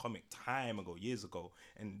reading a comic time ago, years ago,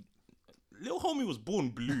 and little homie was born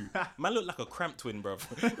blue. Man looked like a cramp twin, bro.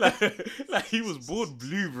 like he was born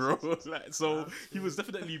blue, bro. Like so, he was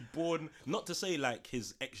definitely born. Not to say like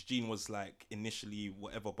his X gene was like initially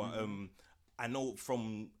whatever, but I know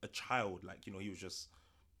from a child, like he was just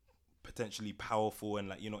potentially powerful and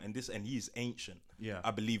like and he's ancient. Yeah, I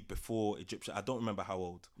believe before Egyptian. I don't remember how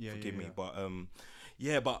old. Forgive me, but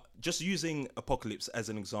but just using Apocalypse as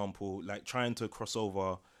an example, like trying to cross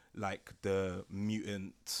over like the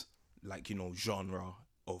mutant. Like genre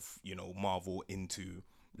of Marvel into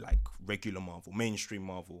like regular Marvel, mainstream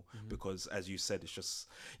Marvel, because as you said, it's just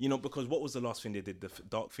because what was the last thing they did, the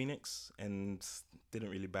Dark Phoenix, and didn't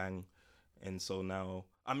really bang, and so now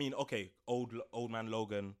I mean old man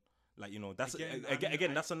Logan, like that's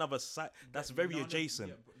again that's another side that's very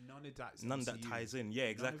adjacent. None of that ties in. Yeah,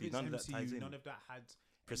 exactly. None of that ties in. None of that had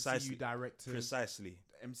precisely MCU directors, precisely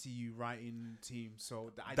MCU writing team.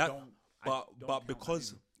 So but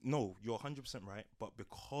because. No, you're 100% right. But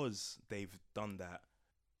because they've done that,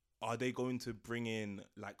 are they going to bring in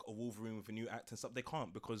like a Wolverine with a new actor and stuff? They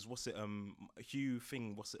can't because Hugh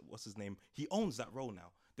Thing, what's his name? He owns that role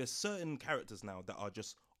now. There's certain characters now that are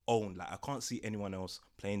just owned. Like I can't see anyone else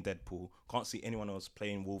playing Deadpool. Can't see anyone else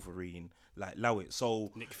playing Wolverine. Like allow it.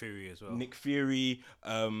 So Nick Fury as well. Nick Fury.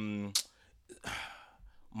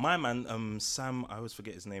 My man, Sam. I always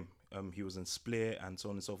forget his name. He was in Split and so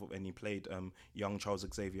on and so forth, and he played young Charles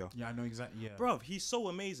Xavier. Yeah, I know exactly. Yeah, bruv, he's so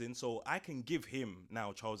amazing. So I can give him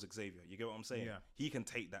now Charles Xavier. You get what I'm saying? Yeah, he can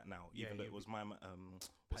take that now, even though it was my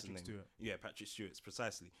what's his name? Stewart. Yeah, Patrick Stewart's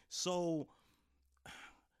precisely. So,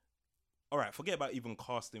 all right, forget about even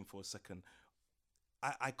casting for a second.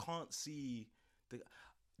 I can't see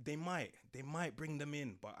they might bring them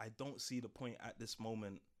in, but I don't see the point at this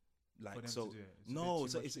moment. Like so, no,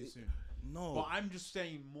 so it's no. But I'm just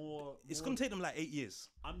saying more. It's gonna take them like 8 years.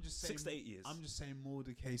 I'm just saying 6 to 8 years. I'm just saying more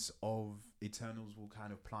the case of Eternals will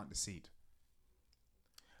kind of plant the seed.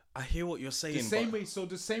 I hear what you're saying.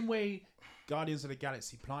 The same way Guardians of the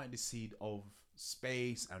Galaxy planted the seed of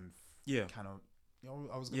space and kind of.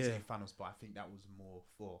 I was gonna say Thanos, but I think that was more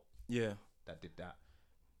Thor. Yeah, that did that.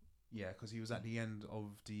 Yeah, because he was at the end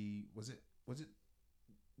of the was it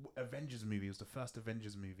Avengers movie. It was the first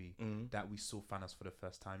Avengers movie that we saw Thanos for the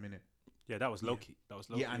first time in it. Yeah, that was Loki. That was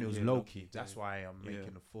Loki. Yeah, and it was Loki. That's why I'm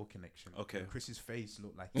making the Thor connection. Okay. And Chris's face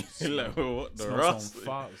looked like he's like, what the Ross? On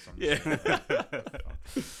fire or something. Yeah.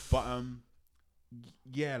 But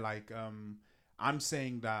yeah, like I'm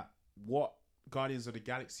saying that what Guardians of the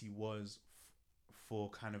Galaxy was for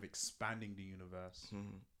kind of expanding the universe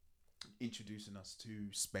introducing us to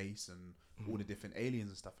space and all the different aliens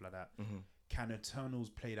and stuff like that. Can Eternals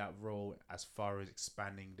play that role as far as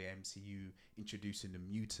expanding the MCU, introducing the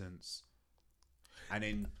mutants, and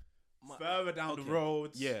then further down the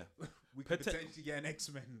road, we could potentially get an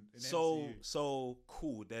X-Men in MCU. So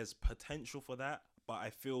cool. There's potential for that, but I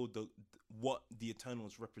feel what the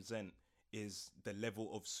Eternals represent is the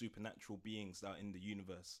level of supernatural beings that are in the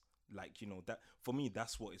universe. Like, you know, that for me,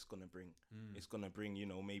 that's what it's gonna bring. It's gonna bring, you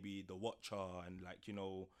know, maybe the Watcher and like, you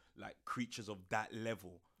know, like creatures of that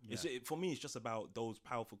level. For me, it's just about those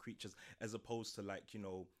powerful creatures, as opposed to like, you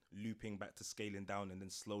know, looping back to scaling down and then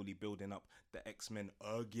slowly building up the X-Men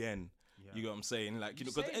again. You know what I'm saying? Like, you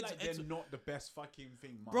know, because like they're not the best fucking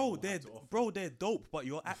thing, they're dope, but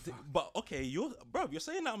you're acting. But okay, you're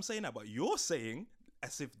saying that, I'm saying that, but you're saying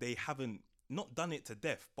as if they haven't not done it to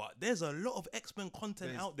death. But there's a lot of X-Men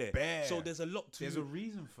content out there, so there's a lot to. There's a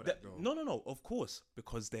reason for that, though. No, of course,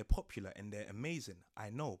 because they're popular and they're amazing. I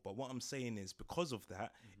know, but what I'm saying is, because of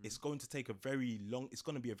that, it's going to take it's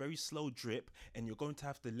going to be a very slow drip, and you're going to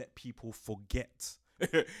have to let people forget.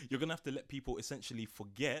 You're going to have to let people essentially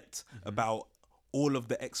forget about all of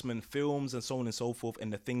the X-Men films and so on and so forth,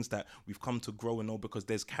 and the things that we've come to grow and know, because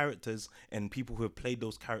there's characters and people who have played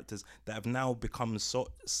those characters that have now become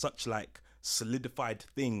such like solidified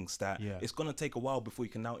things that it's going to take a while before you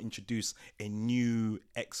can now introduce a new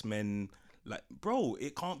X-Men. Like, bro,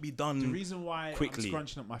 it can't be done. The reason why quickly. I'm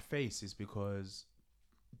scrunching up my face is because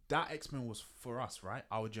that X-Men was for us, right?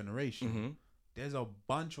 Our generation. There's a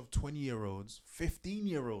bunch of 20-year-olds,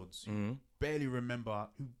 15-year-olds who barely remember,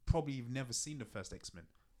 who probably have never seen the first X-Men.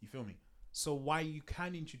 You feel me? So why you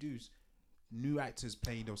can introduce new actors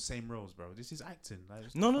playing those same roles, bro? This is acting.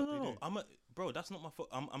 Like, no. Bro, that's not my fault.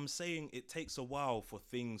 I'm saying it takes a while for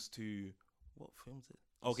things to. What film is it?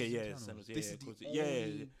 Okay, this is the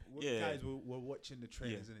only guys were watching the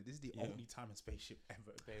trailers, isn't it? This is the only time a spaceship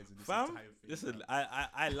ever appears in this entire thing. Listen,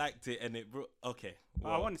 I liked it, and it okay.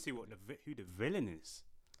 Well, I want to see who the villain is.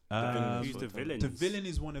 Who's the villain? The villain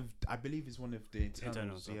is I believe is one of the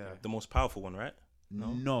Eternals. Okay. The most powerful one, right?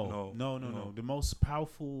 No. The most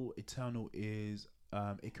powerful Eternal is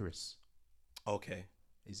Icarus. Okay.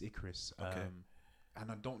 Is Icarus. Okay.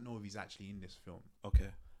 And I don't know if he's actually in this film.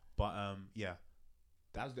 Okay. But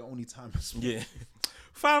that's the only time. Yeah.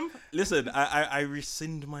 Fam, listen, I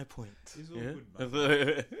rescind my point. It's all good,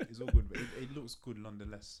 man. It's all good, but it looks good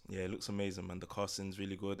nonetheless. Yeah, it looks amazing, man. The casting's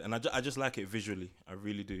really good, and I just like it visually. I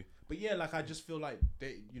really do. But yeah, like I just feel like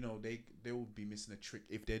they will be missing a trick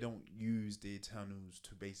if they don't use the Eternals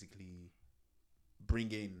to basically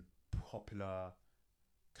bring in popular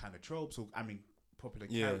kind of tropes, or popular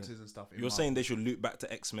characters and stuff. You're saying they should loop back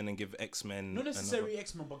to X-Men and give X-Men... Not necessarily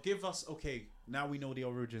X-Men, but give us... Okay, now we know the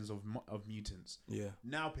origins of mutants. Yeah.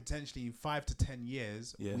 Now, potentially, in 5 to 10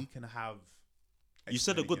 years, we can have... X-Men. You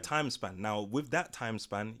said a good time span. Now, with that time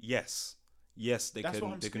span, yes, they that's can...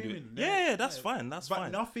 What I'm they can screaming. do it. Yeah, that's fine. That's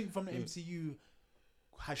fine. But nothing from the MCU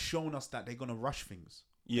has shown us that they're going to rush things.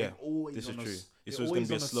 Yeah, this is true. It's always going to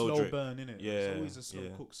be a slow burn, innit? Yeah, it's always a slow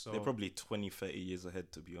cook. So they're probably 20, 30 years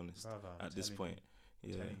ahead, to be honest, at this point.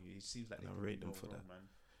 Yeah, it seems like they rate them for that, man.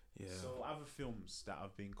 Yeah. So other films that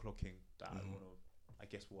I've been clocking that I want to, I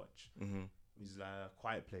guess, watch is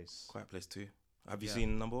Quiet Place. Quiet Place 2. Have you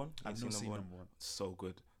seen number 1? I've not seen number 1. So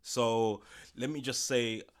good. So let me just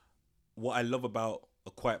say, what I love about A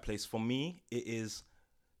Quiet Place, for me, it is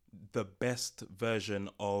the best version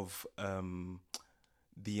of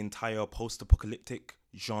the entire post-apocalyptic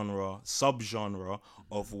subgenre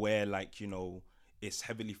of where, like, you know, it's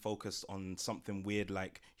heavily focused on something weird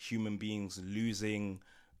like human beings losing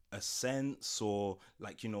a sense, or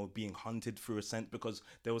like, you know, being hunted through a sense, because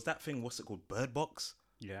there was that thing, what's it called, Bird Box?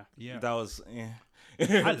 Yeah. That was I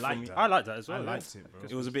liked that as well. I liked it, bro.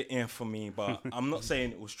 It was a bit for me, but I'm not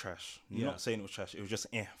saying it was trash. Not saying it was trash. It was just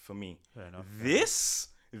for me. Fair enough. This,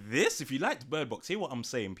 if you liked Bird Box, hear what I'm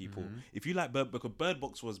saying, people. If you like because Bird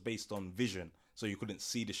Box was based on vision, so you couldn't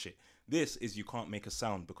see the shit. This is you can't make a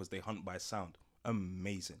sound because they hunt by sound.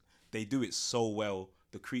 Amazing. They do it so well.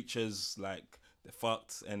 The creatures, like, they're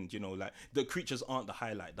fucked, and, you know, like, the creatures aren't the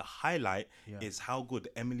highlight. The highlight is how good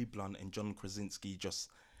Emily Blunt and John Krasinski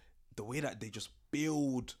the way that they just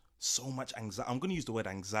build so much anxiety. I'm going to use the word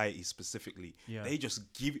anxiety specifically. Yeah. They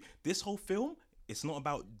just give this whole film. It's not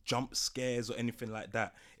about jump scares or anything like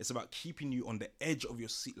that. It's about keeping you on the edge of your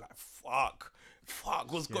seat. Like, fuck,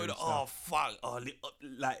 what's going on? Oh, fuck. Oh,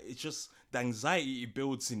 like, it's just the anxiety it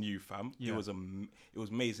builds in you, fam. Yeah. It was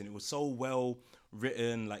amazing. It was so well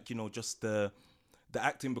written. Like, you know, just the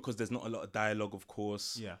acting, because there's not a lot of dialogue, of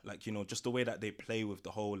course. Yeah. Like, you know, just the way that they play with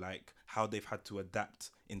the whole, like, how they've had to adapt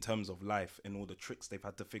in terms of life and all the tricks they've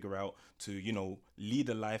had to figure out to, you know, lead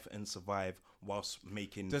a life and survive whilst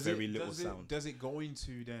making very little sound. Does it go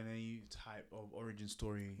into then any type of origin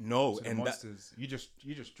story? No, and monsters? You just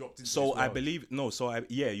dropped into so this I world. believe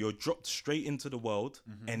you're dropped straight into the world,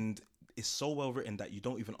 and it's so well written that you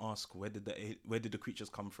don't even ask where did the creatures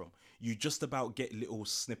come from. You just about get little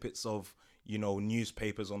snippets of, you know,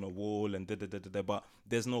 newspapers on the wall and but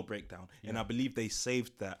there's no breakdown. And I believe they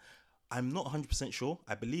saved that. I'm not 100% sure.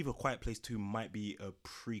 I believe A Quiet Place 2 might be a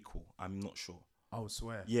prequel. I'm not sure. I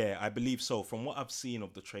swear. Yeah, I believe so. From what I've seen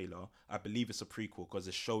of the trailer, I believe it's a prequel because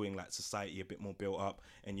it's showing like society a bit more built up,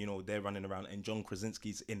 and you know they're running around, and John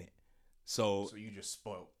Krasinski's in it. So you just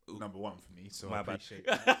spoiled number one for me. So my I appreciate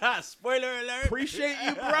bad. Spoiler alert. Appreciate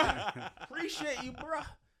you, bruh. Appreciate you, bruh.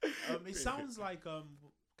 It sounds like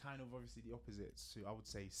kind of obviously the opposite to, I would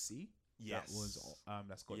say, C. Yes. That was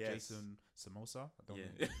that's got Jason Momoa. I don't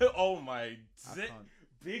know. Oh my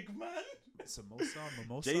big man. Mimosa.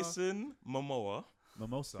 Jason Momoa.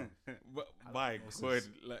 Mimosa. My God,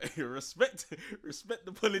 like respect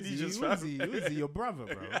the Polynesians, fam. Uzi, your brother,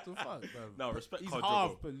 bro. What the fuck, bro? No, respect. He's Khal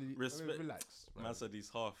half. Respect. Relax. Bro. Man said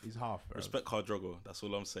he's half. He's half. Bro. Respect Khal Drogo. That's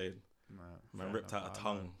all I'm saying. Man ripped out a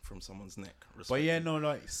tongue from someone's neck. But yeah, no,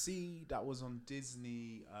 like, see, that was on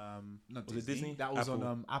Disney. Not was Disney. It Disney? That was Apple.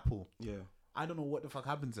 On Apple. Yeah. I don't know what the fuck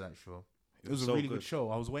happened to that show. It was a really good show.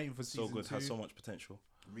 I was waiting for season 2. So good. Has so much potential.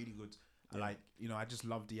 Really good. Yeah. Like, you know, I just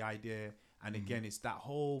love the idea. And again, it's that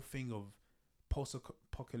whole thing of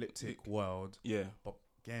post-apocalyptic world. Yeah. But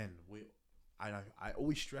again, I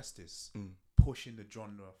always stress this. Pushing the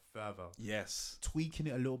genre further. Yes. Tweaking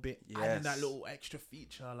it a little bit. Yes. Adding that little extra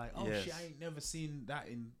feature. Like, shit, I ain't never seen that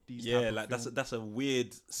in these type of like films. That's a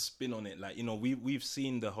weird spin on it. Like, you know, we've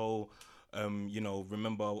seen the whole you know,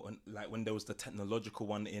 remember when there was the technological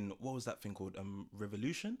one in, what was that thing called?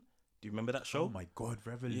 Revolution? Do you remember that show? Oh my God,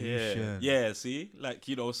 Revolution. Yeah, see? Like,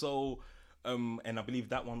 you know, so and I believe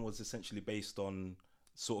that one was essentially based on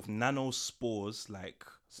sort of nanospores, like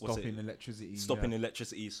stopping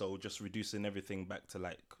electricity, so just reducing everything back to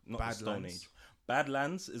like not the Stone Age.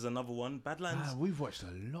 Badlands is another one. Badlands. We've watched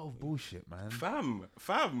a lot of bullshit, man. Fam.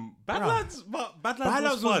 Badlands, but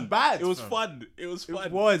Badlands was bad. It was fun. It was fun.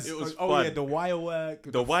 It was fun. Oh yeah, the wire work.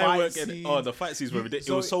 The fight scenes were ridiculous.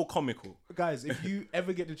 It was so comical. Guys, if you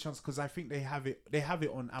ever get the chance, because I think they have it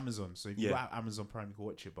on Amazon. So if you have Amazon Prime, you can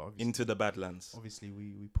watch it. But Into the Badlands. Obviously,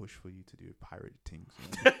 we push for you to do pirate things.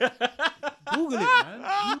 You know? Google it, man.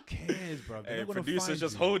 Who cares, bro? Hey, producer's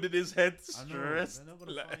just holding his head stressed. They're not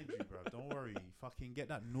gonna find you, bro. Don't worry. Fucking get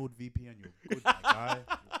that NordVPN. You're good, my guy.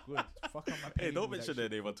 You're good. Fuck up my pay. Hey, don't mention their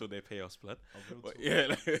name until they pay us, blood. But yeah,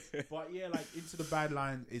 like Into the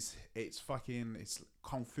Badlands, it's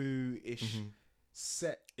kung fu ish.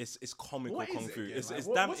 Set. It's comical kung fu.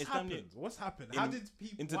 What's happened? How did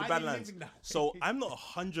people Into the Badlands? So I'm not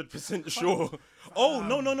 100% sure. Oh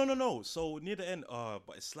no. So near the end,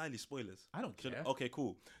 but it's slightly spoilers. I don't care. Okay,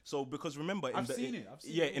 cool. So because remember, I've seen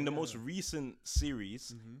it. In the most recent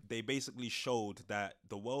series, they basically showed that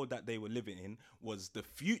the world that they were living in was the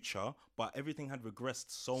future, but everything had regressed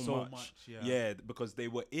so much. Yeah, because they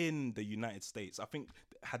were in the United States. I think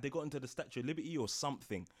had they got into the Statue of Liberty or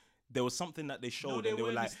something. There was something that they showed, and they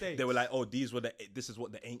were like, oh, this is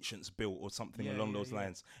what the ancients built, or something along those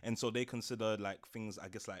lines. And so they considered like things, I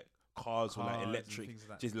guess, like cars or like electric,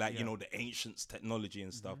 just like you know the ancients' technology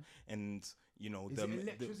and stuff. And you know,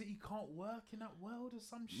 electricity can't work in that world or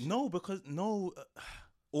some shit. No, because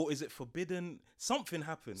or is it forbidden? Something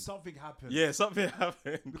happened. Yeah, something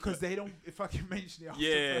happened. Because they don't, if I can mention it after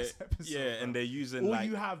the first episode. Yeah, and they're using all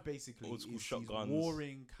you have basically old school is shotguns, these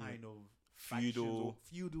warring kind of feudal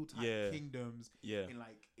type kingdoms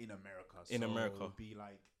in America. In America, it would be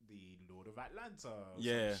like the Lord of Atlanta, or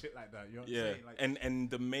some shit like that. You know what I'm saying? Like, and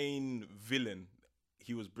the main villain,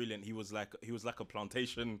 he was brilliant. He was like a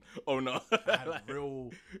plantation owner. Had real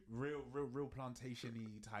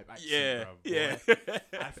plantation-y type accent.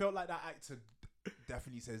 I felt like that actor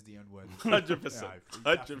definitely says the N-word. 100%.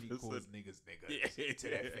 Definitely calls niggas to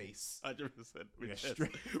their face. 100%.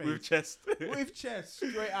 With chest. With chest.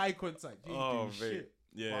 Straight eye contact. Shit.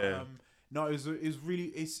 Yeah. But, no, it was really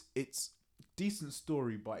it's decent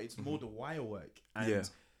story, but it's more the wire work and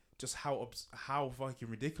just how fucking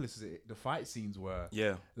ridiculous the fight scenes were.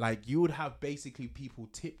 Yeah. Like you would have basically people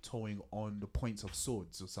tiptoeing on the points of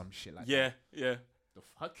swords or some shit like that. Yeah. The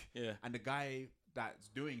fuck? Yeah. And the guy that's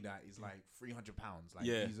doing that is like 300 pounds. Like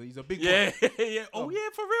he's a big boy. Yeah. Oh yeah,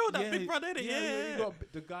 for real. That big brother, You got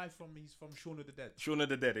the guy from Shaun of the Dead. Shaun of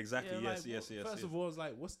the Dead, exactly. Yes. First of all, I was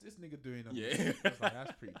like, what's this nigga doing? Yeah. I was like,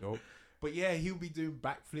 that's pretty dope. But yeah, he'll be doing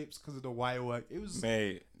backflips because of the wire work. It was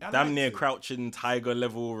damn near crouching tiger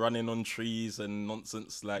level, running on trees and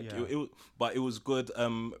nonsense. Like but it was good.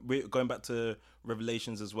 We're going back to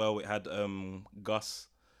Revelations as well. It had Gus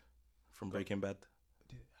from Breaking Bad.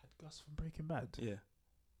 It had Gus from Breaking Bad. Yeah.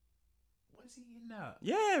 Was he in that?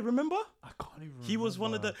 Yeah, remember? I can't even remember. He was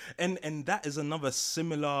one of the and that is another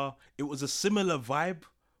similar. It was a similar vibe,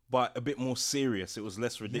 but a bit more serious. It was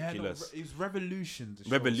less ridiculous. Yeah, it was Revolutions.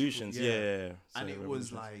 Revolutions, yeah. And it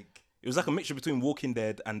was like... It was like a mixture between Walking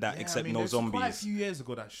Dead and that, except no zombies. Quite a few years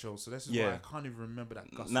ago, that show, so that's why I can't even remember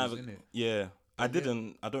that Gus was in it. Yeah. I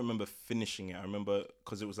don't remember finishing it. I remember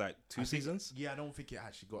because it was like two seasons. I don't think it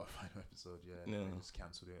actually got a final episode. Yeah, they just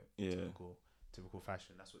cancelled it. Yeah. Typical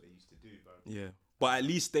fashion. That's what they used to do, bro. Yeah. But at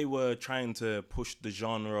least they were trying to push the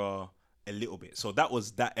genre a little bit. So that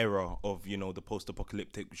was that era of, the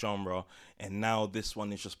post-apocalyptic genre. And now this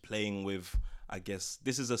one is just playing with, I guess,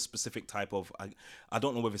 this is a specific type of, I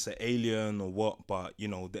don't know whether it's an alien or what, but,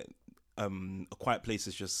 A Quiet Place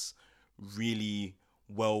is just really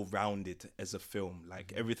well-rounded as a film.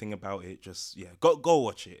 Like, everything about it just, go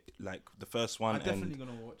watch it. Like, the first one. I'm definitely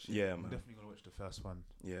going to watch it. Yeah, I'm man. definitely going to watch the first one.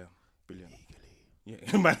 Yeah, brilliant. Legally.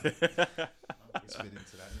 Yeah, man. It's fit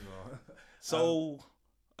into that as well. So...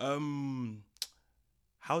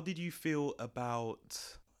 how did you feel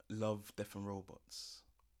about Love, Death and Robots?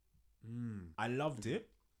 I loved it.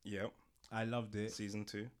 Yeah. I loved it. Season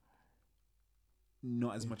 2?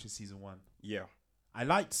 Not as much as season 1. Yeah. I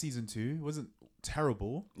liked season 2. It wasn't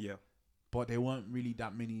terrible. Yeah. But there weren't really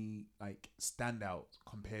that many like standouts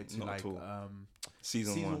compared to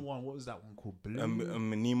season 1. What was that one called? Blue?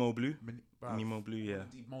 Nemo Blue. Nemo Blue, yeah.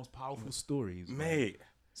 The most powerful stories. Mate.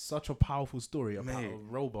 Such a powerful story about a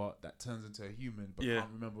robot that turns into a human, but can't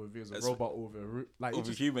remember if it was a robot or a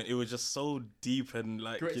human. It was just so deep and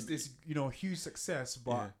like it's this huge success,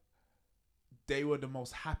 but they were the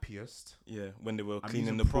most happiest. Yeah, when they were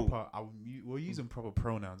cleaning the pool. We're using proper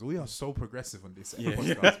pronouns. We are so progressive on this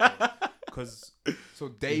podcast, because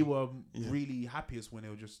they were really happiest when they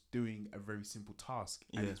were just doing a very simple task,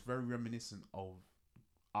 and it's very reminiscent of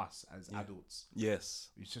us as adults.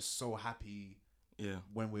 Yes, it's just so happy. Yeah,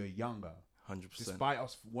 when we were younger, 100%. Despite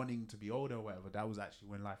us wanting to be older or whatever, that was actually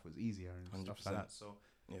when life was easier and 100%. Stuff like that. So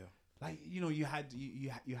like you had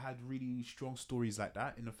really strong stories like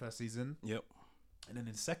that in the first season. Yep. And then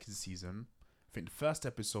in the second season, I think the first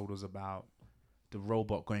episode was about the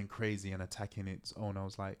robot going crazy and attacking its own. I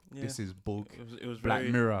was like, this is bulk. It was Black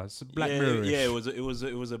Mirror. Black Mirror. Yeah,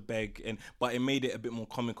 it was a beg, but it made it a bit more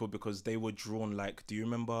comical because they were drawn like. Do you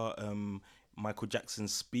remember Michael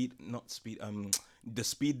Jackson's the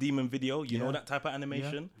Speed Demon video? You know that type of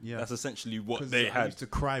animation? Yeah. That's essentially what they had. I used to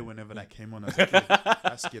cry whenever that came on as a kid.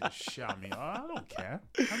 That scared the shit out of me. I don't care.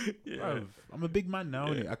 I'm a big man now,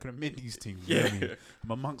 innit? I can admit these things. You know what I mean?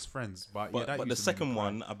 I'm amongst friends. But the second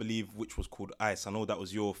one, I believe, which was called Ice. I know that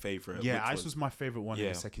was your favourite. Yeah, Ice was my favourite one in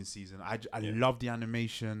the second season. I love the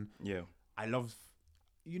animation. Yeah. I love...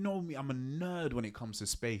 You know me, I'm a nerd when it comes to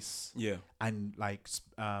space. Yeah. And like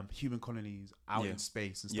human colonies out in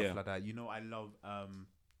space and stuff like that. I love oh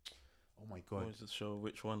my god. What was the show?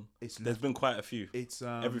 Which one? There's been quite a few. It's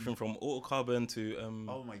everything from Autocarbon to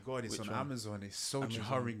oh my god, it's on Amazon. It's so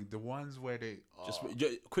jarring. The ones where they just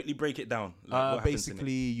quickly break it down.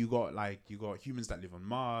 Basically you got humans that live on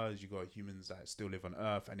Mars, you got humans that still live on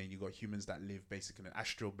Earth, and then you got humans that live basically in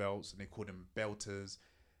astral belts, and they call them belters.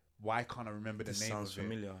 Why can't I remember the name? Sounds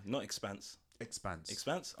familiar. Not Expanse. Expanse.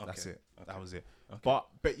 Okay. That's it. Okay. That was it. Okay.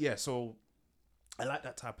 But yeah, so I like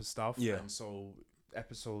that type of stuff. Yeah. And so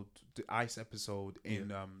the Ice episode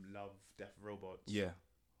in Love, Death, Robots. Yeah.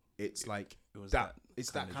 It's like that.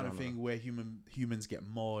 It's that kind of thing where humans get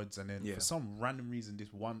mods, and then for some random reason,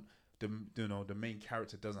 the main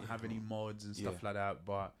character doesn't have any mods and stuff like that.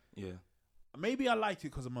 But maybe I like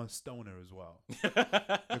it because I'm a stoner as well.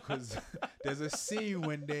 Because there's a scene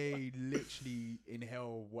when they literally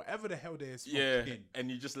inhale whatever the hell they're smoking. And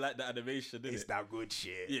you just like the animation, it's that good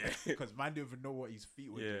shit. Yeah. Because man didn't even know what his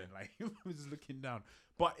feet were doing. Like, he was just looking down.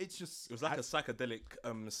 But it's just... It was like a psychedelic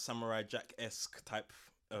Samurai Jack-esque type...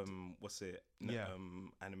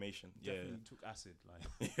 animation. Definitely took acid. Like,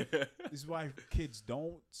 this is why kids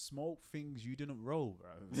don't smoke things you didn't roll,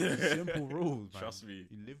 bro. Simple rules, man. Trust me.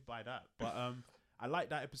 You live by that. But I like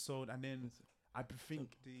that episode, and then I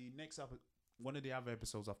think the next one of the other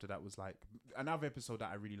episodes after that was like another episode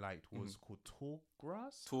that I really liked was called Tall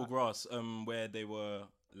Grass. Tall Grass, where they were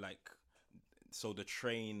like. So the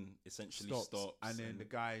train essentially stops and then the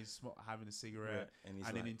guy's having a cigarette, and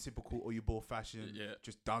then in typical Oyubo fashion,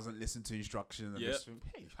 just doesn't listen to instructions. And just,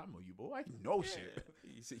 hey, I'm Oyubo, I know shit.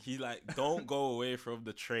 He's like, don't go away from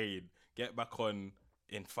the train. Get back on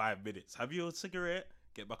in 5 minutes. Have you a cigarette?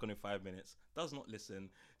 Get back on in 5 minutes. Does not listen.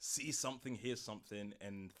 Sees something, hears something,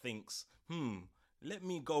 and thinks, let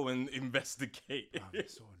me go and investigate.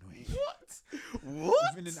 It's so annoying.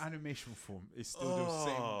 What? Even in animation form, it's still the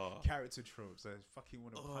same character tropes. I fucking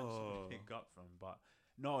want to punch him in the gut from. But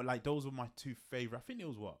no, like those were my two favorite. I think it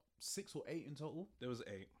was 6 or 8 in total. There was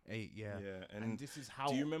 8. 8, yeah. Yeah, and this is how.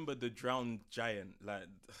 Do you remember the drowned giant? Like,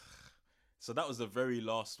 so that was the very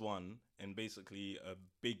last one, and basically a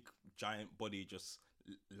big giant body just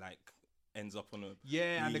like ends up on a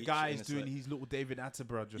and the guy is doing his little David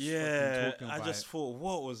Attenborough just talking I just thought,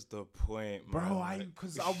 what was the point, man? Bro?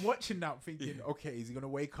 Because I'm watching that thinking, okay, is he gonna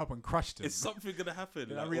wake up and crush them? Is something gonna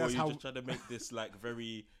happen? Like, or you just trying to make this like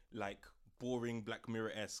very like boring Black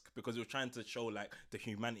Mirror-esque, because you're trying to show like the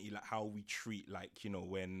humanity, like how we treat like, you know,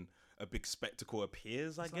 when a big spectacle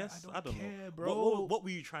appears. I guess I don't care, know, bro. What were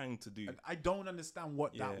you trying to do? I don't understand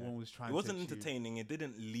what that one was trying to do. It wasn't entertaining. It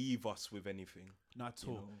didn't leave us with anything. Not at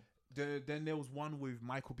all. Then there was one with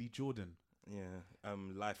Michael B. Jordan. Yeah,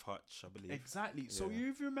 Life Hutch, I believe. Exactly. So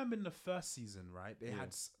if you remember in the first season, right, they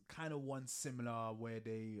had kind of one similar where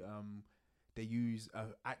they use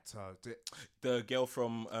an actor, the girl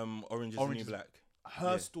from Orange is the New Black.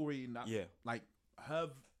 Her story in that, like her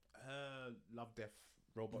love death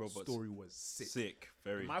robot story was sick.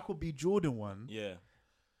 Very. Michael B. Jordan one,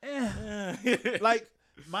 like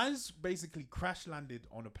man's basically crash landed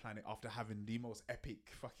on a planet after having the most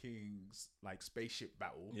epic fucking like spaceship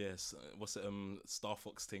battle. Yes, what's it? Star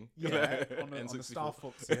Fox thing. Yeah, on the Star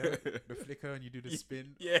Fox. Yeah, the flicker and you do the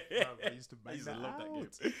spin. Yeah, I used to love that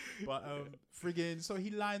game. But friggin', so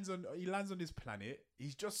he lands on this planet.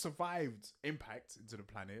 He's just survived impact into the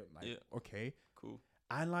planet. Like, okay, cool.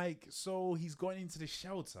 And like, so he's gone into the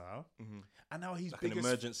shelter, and now he's like an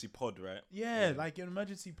emergency pod, right? Yeah, like an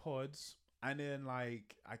emergency pods. And then,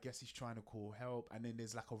 like, I guess he's trying to call help. And then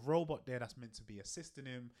there's, like, a robot there that's meant to be assisting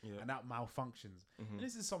him. And that malfunctions. And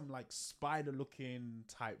this is some, like, spider-looking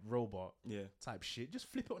type robot. Type shit.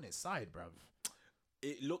 Just flip it on its side, bruv.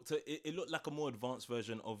 It looked like a more advanced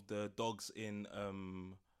version of the dogs in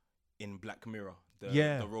Black Mirror.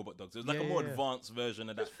 The robot dogs. It was like a more advanced version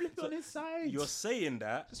of that. Just flip it on his side. You're saying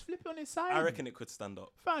that. Just flip it on his side. I reckon it could stand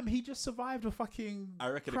up. Fam, he just survived a fucking I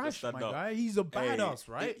reckon crash, it could stand my up. guy. He's a badass,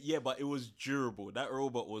 right? Yeah, but it was durable. That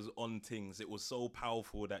robot was on things. It was so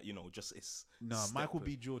powerful that, you know, just it's... No, Michael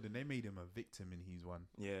B. Jordan, they made him a victim in his one.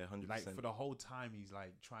 Yeah, 100%. Like, for the whole time, he's,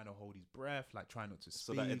 like, trying to hold his breath, like, trying not to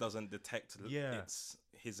speak. So that it doesn't detect it's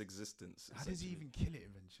his existence. How does he even kill it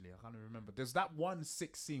eventually? I can't remember. There's that one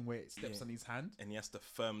sick scene where it steps on his hand. And he has to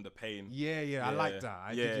firm the pain. Yeah, I like that.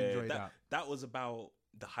 I did enjoy that. That was about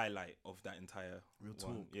the highlight of that entire Real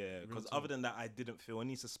talk. Yeah, because other than that, I didn't feel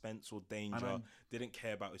any suspense or danger. Didn't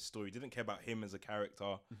care about his story. Didn't care about him as a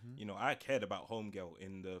character. You know, I cared about Homegirl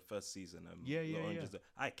in the first season.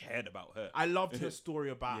 I cared about her. I loved her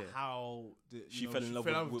story about how she fell in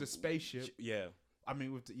love with the spaceship. I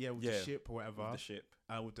mean, with the ship or whatever. With the ship.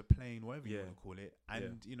 With the plane, whatever you want to call it.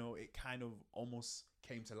 And, you know, it kind of almost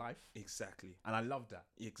came to life. Exactly. And I love that.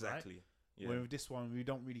 Exactly. Right? Yeah. Where with this one, we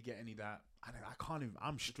don't really get any of that. I can't even,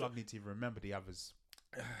 I'm struggling to even remember the others.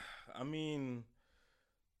 I mean,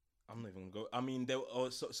 I'm not even going to go. I mean, there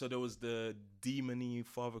was the demon-y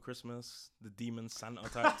Father Christmas, the demon Santa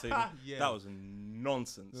type thing. That was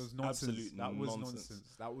nonsense. It was nonsense. Absolute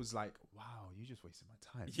nonsense. That was like, wow, you just wasted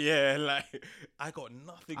my time. Yeah, like, I got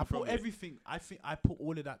nothing from it. Everything, I think I put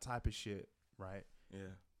all of that type of shit, right? Yeah.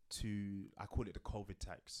 I call it the COVID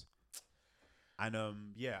tax. And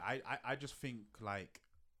I just think like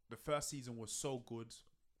the first season was so good.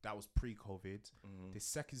 That was pre-COVID. The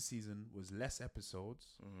second season was less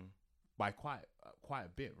episodes by quite a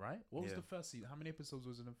bit, right? What was the first season? How many episodes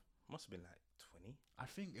was it? Must have been like 20. I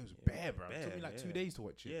think it was bare, bro. It took me like 2 days to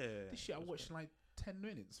watch it. Yeah. This shit I watched in like 10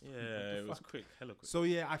 minutes. Yeah, it was quick, hella quick. So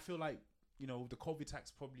yeah, I feel like, you know, the COVID tax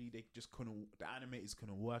probably the animators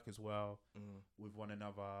couldn't work as well with one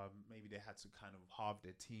another. Maybe they had to kind of halve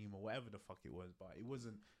their team or whatever the fuck it was, but it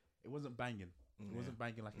wasn't banging. It wasn't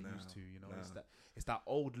banging like it used to, you know. It's that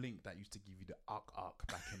old Link that used to give you the arc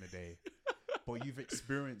back in the day. But you've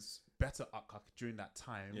experienced better arc during that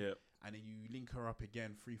time. Yeah. And then you link her up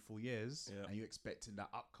again 3-4 years, and you're expecting that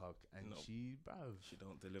up, and she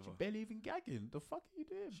don't deliver. She barely even gagging. The fuck are you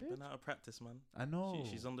doing, She's been out of practice, man. I know.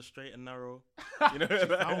 She's on the straight and narrow. You know, She's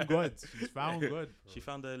found good. She's found good. She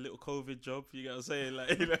found a little COVID job. You gotta say,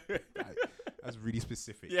 like, you know. That's really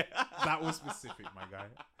specific. Yeah, that was specific, my guy.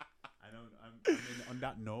 I know. I mean, on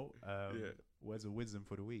that note, where's the wisdom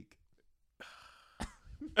for the week?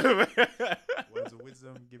 Words of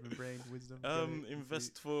wisdom, giving brain wisdom.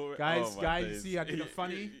 Invest for guys. Days. See, I did it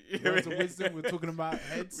funny. Words of wisdom. We're talking about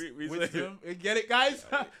heads. Wisdom. Get it, guys?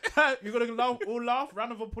 You're gonna all laugh.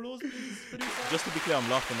 Round of applause, please. Just to be clear, I'm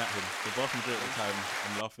laughing at him. The vast majority of the time,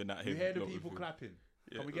 I'm laughing at him. You hear the people clapping?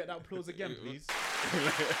 Yeah. Can we get that applause again, please?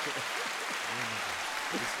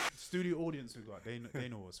 Studio audience we got. They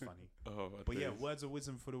know what's funny. But yeah, words of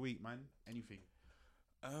wisdom for the week, man. Anything.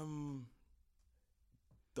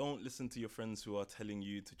 Don't listen to your friends who are telling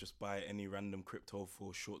you to just buy any random crypto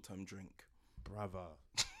for a short-term drink. Brother.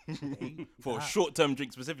 For a short-term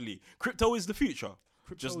drink specifically. Crypto is the future.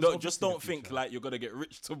 Just don't think like you're gonna get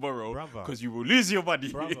rich tomorrow because you will lose your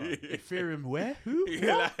money. Brother. Ethereum where? Who?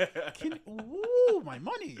 My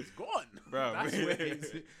money is gone. Bro, that's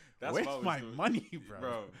where where's my money,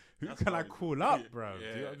 bro? Who can I call up, bro? Do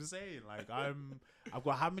you know what I'm saying? Like I've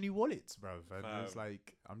got how many wallets, bro? And it's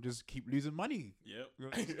like I'm just keep losing money. Yep.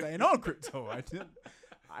 Staying on crypto.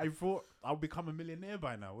 I thought I'll become a millionaire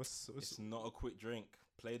by now. It's not a quick drink.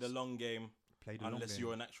 Play the long game. Unless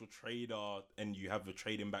you're an actual trader and you have a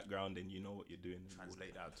trading background and you know what you're doing.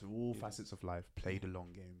 Translate that to all facets of life. Play the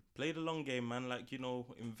long game. Play the long game, man. Like,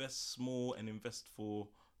 invest small and invest for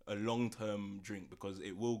a long-term drink because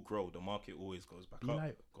it will grow. The market always goes back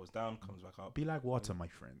up, goes down, comes back up. Be like water, my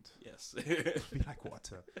friend. Yes. Be like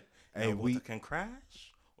water. Hey, water can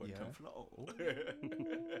crash or it can flow.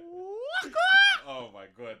 Oh my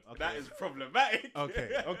god, that is problematic. Okay,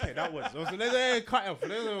 that was. Let's cut off.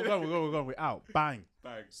 We're going. We're out. Bang.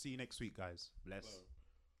 Bang. See you next week, guys. Bless.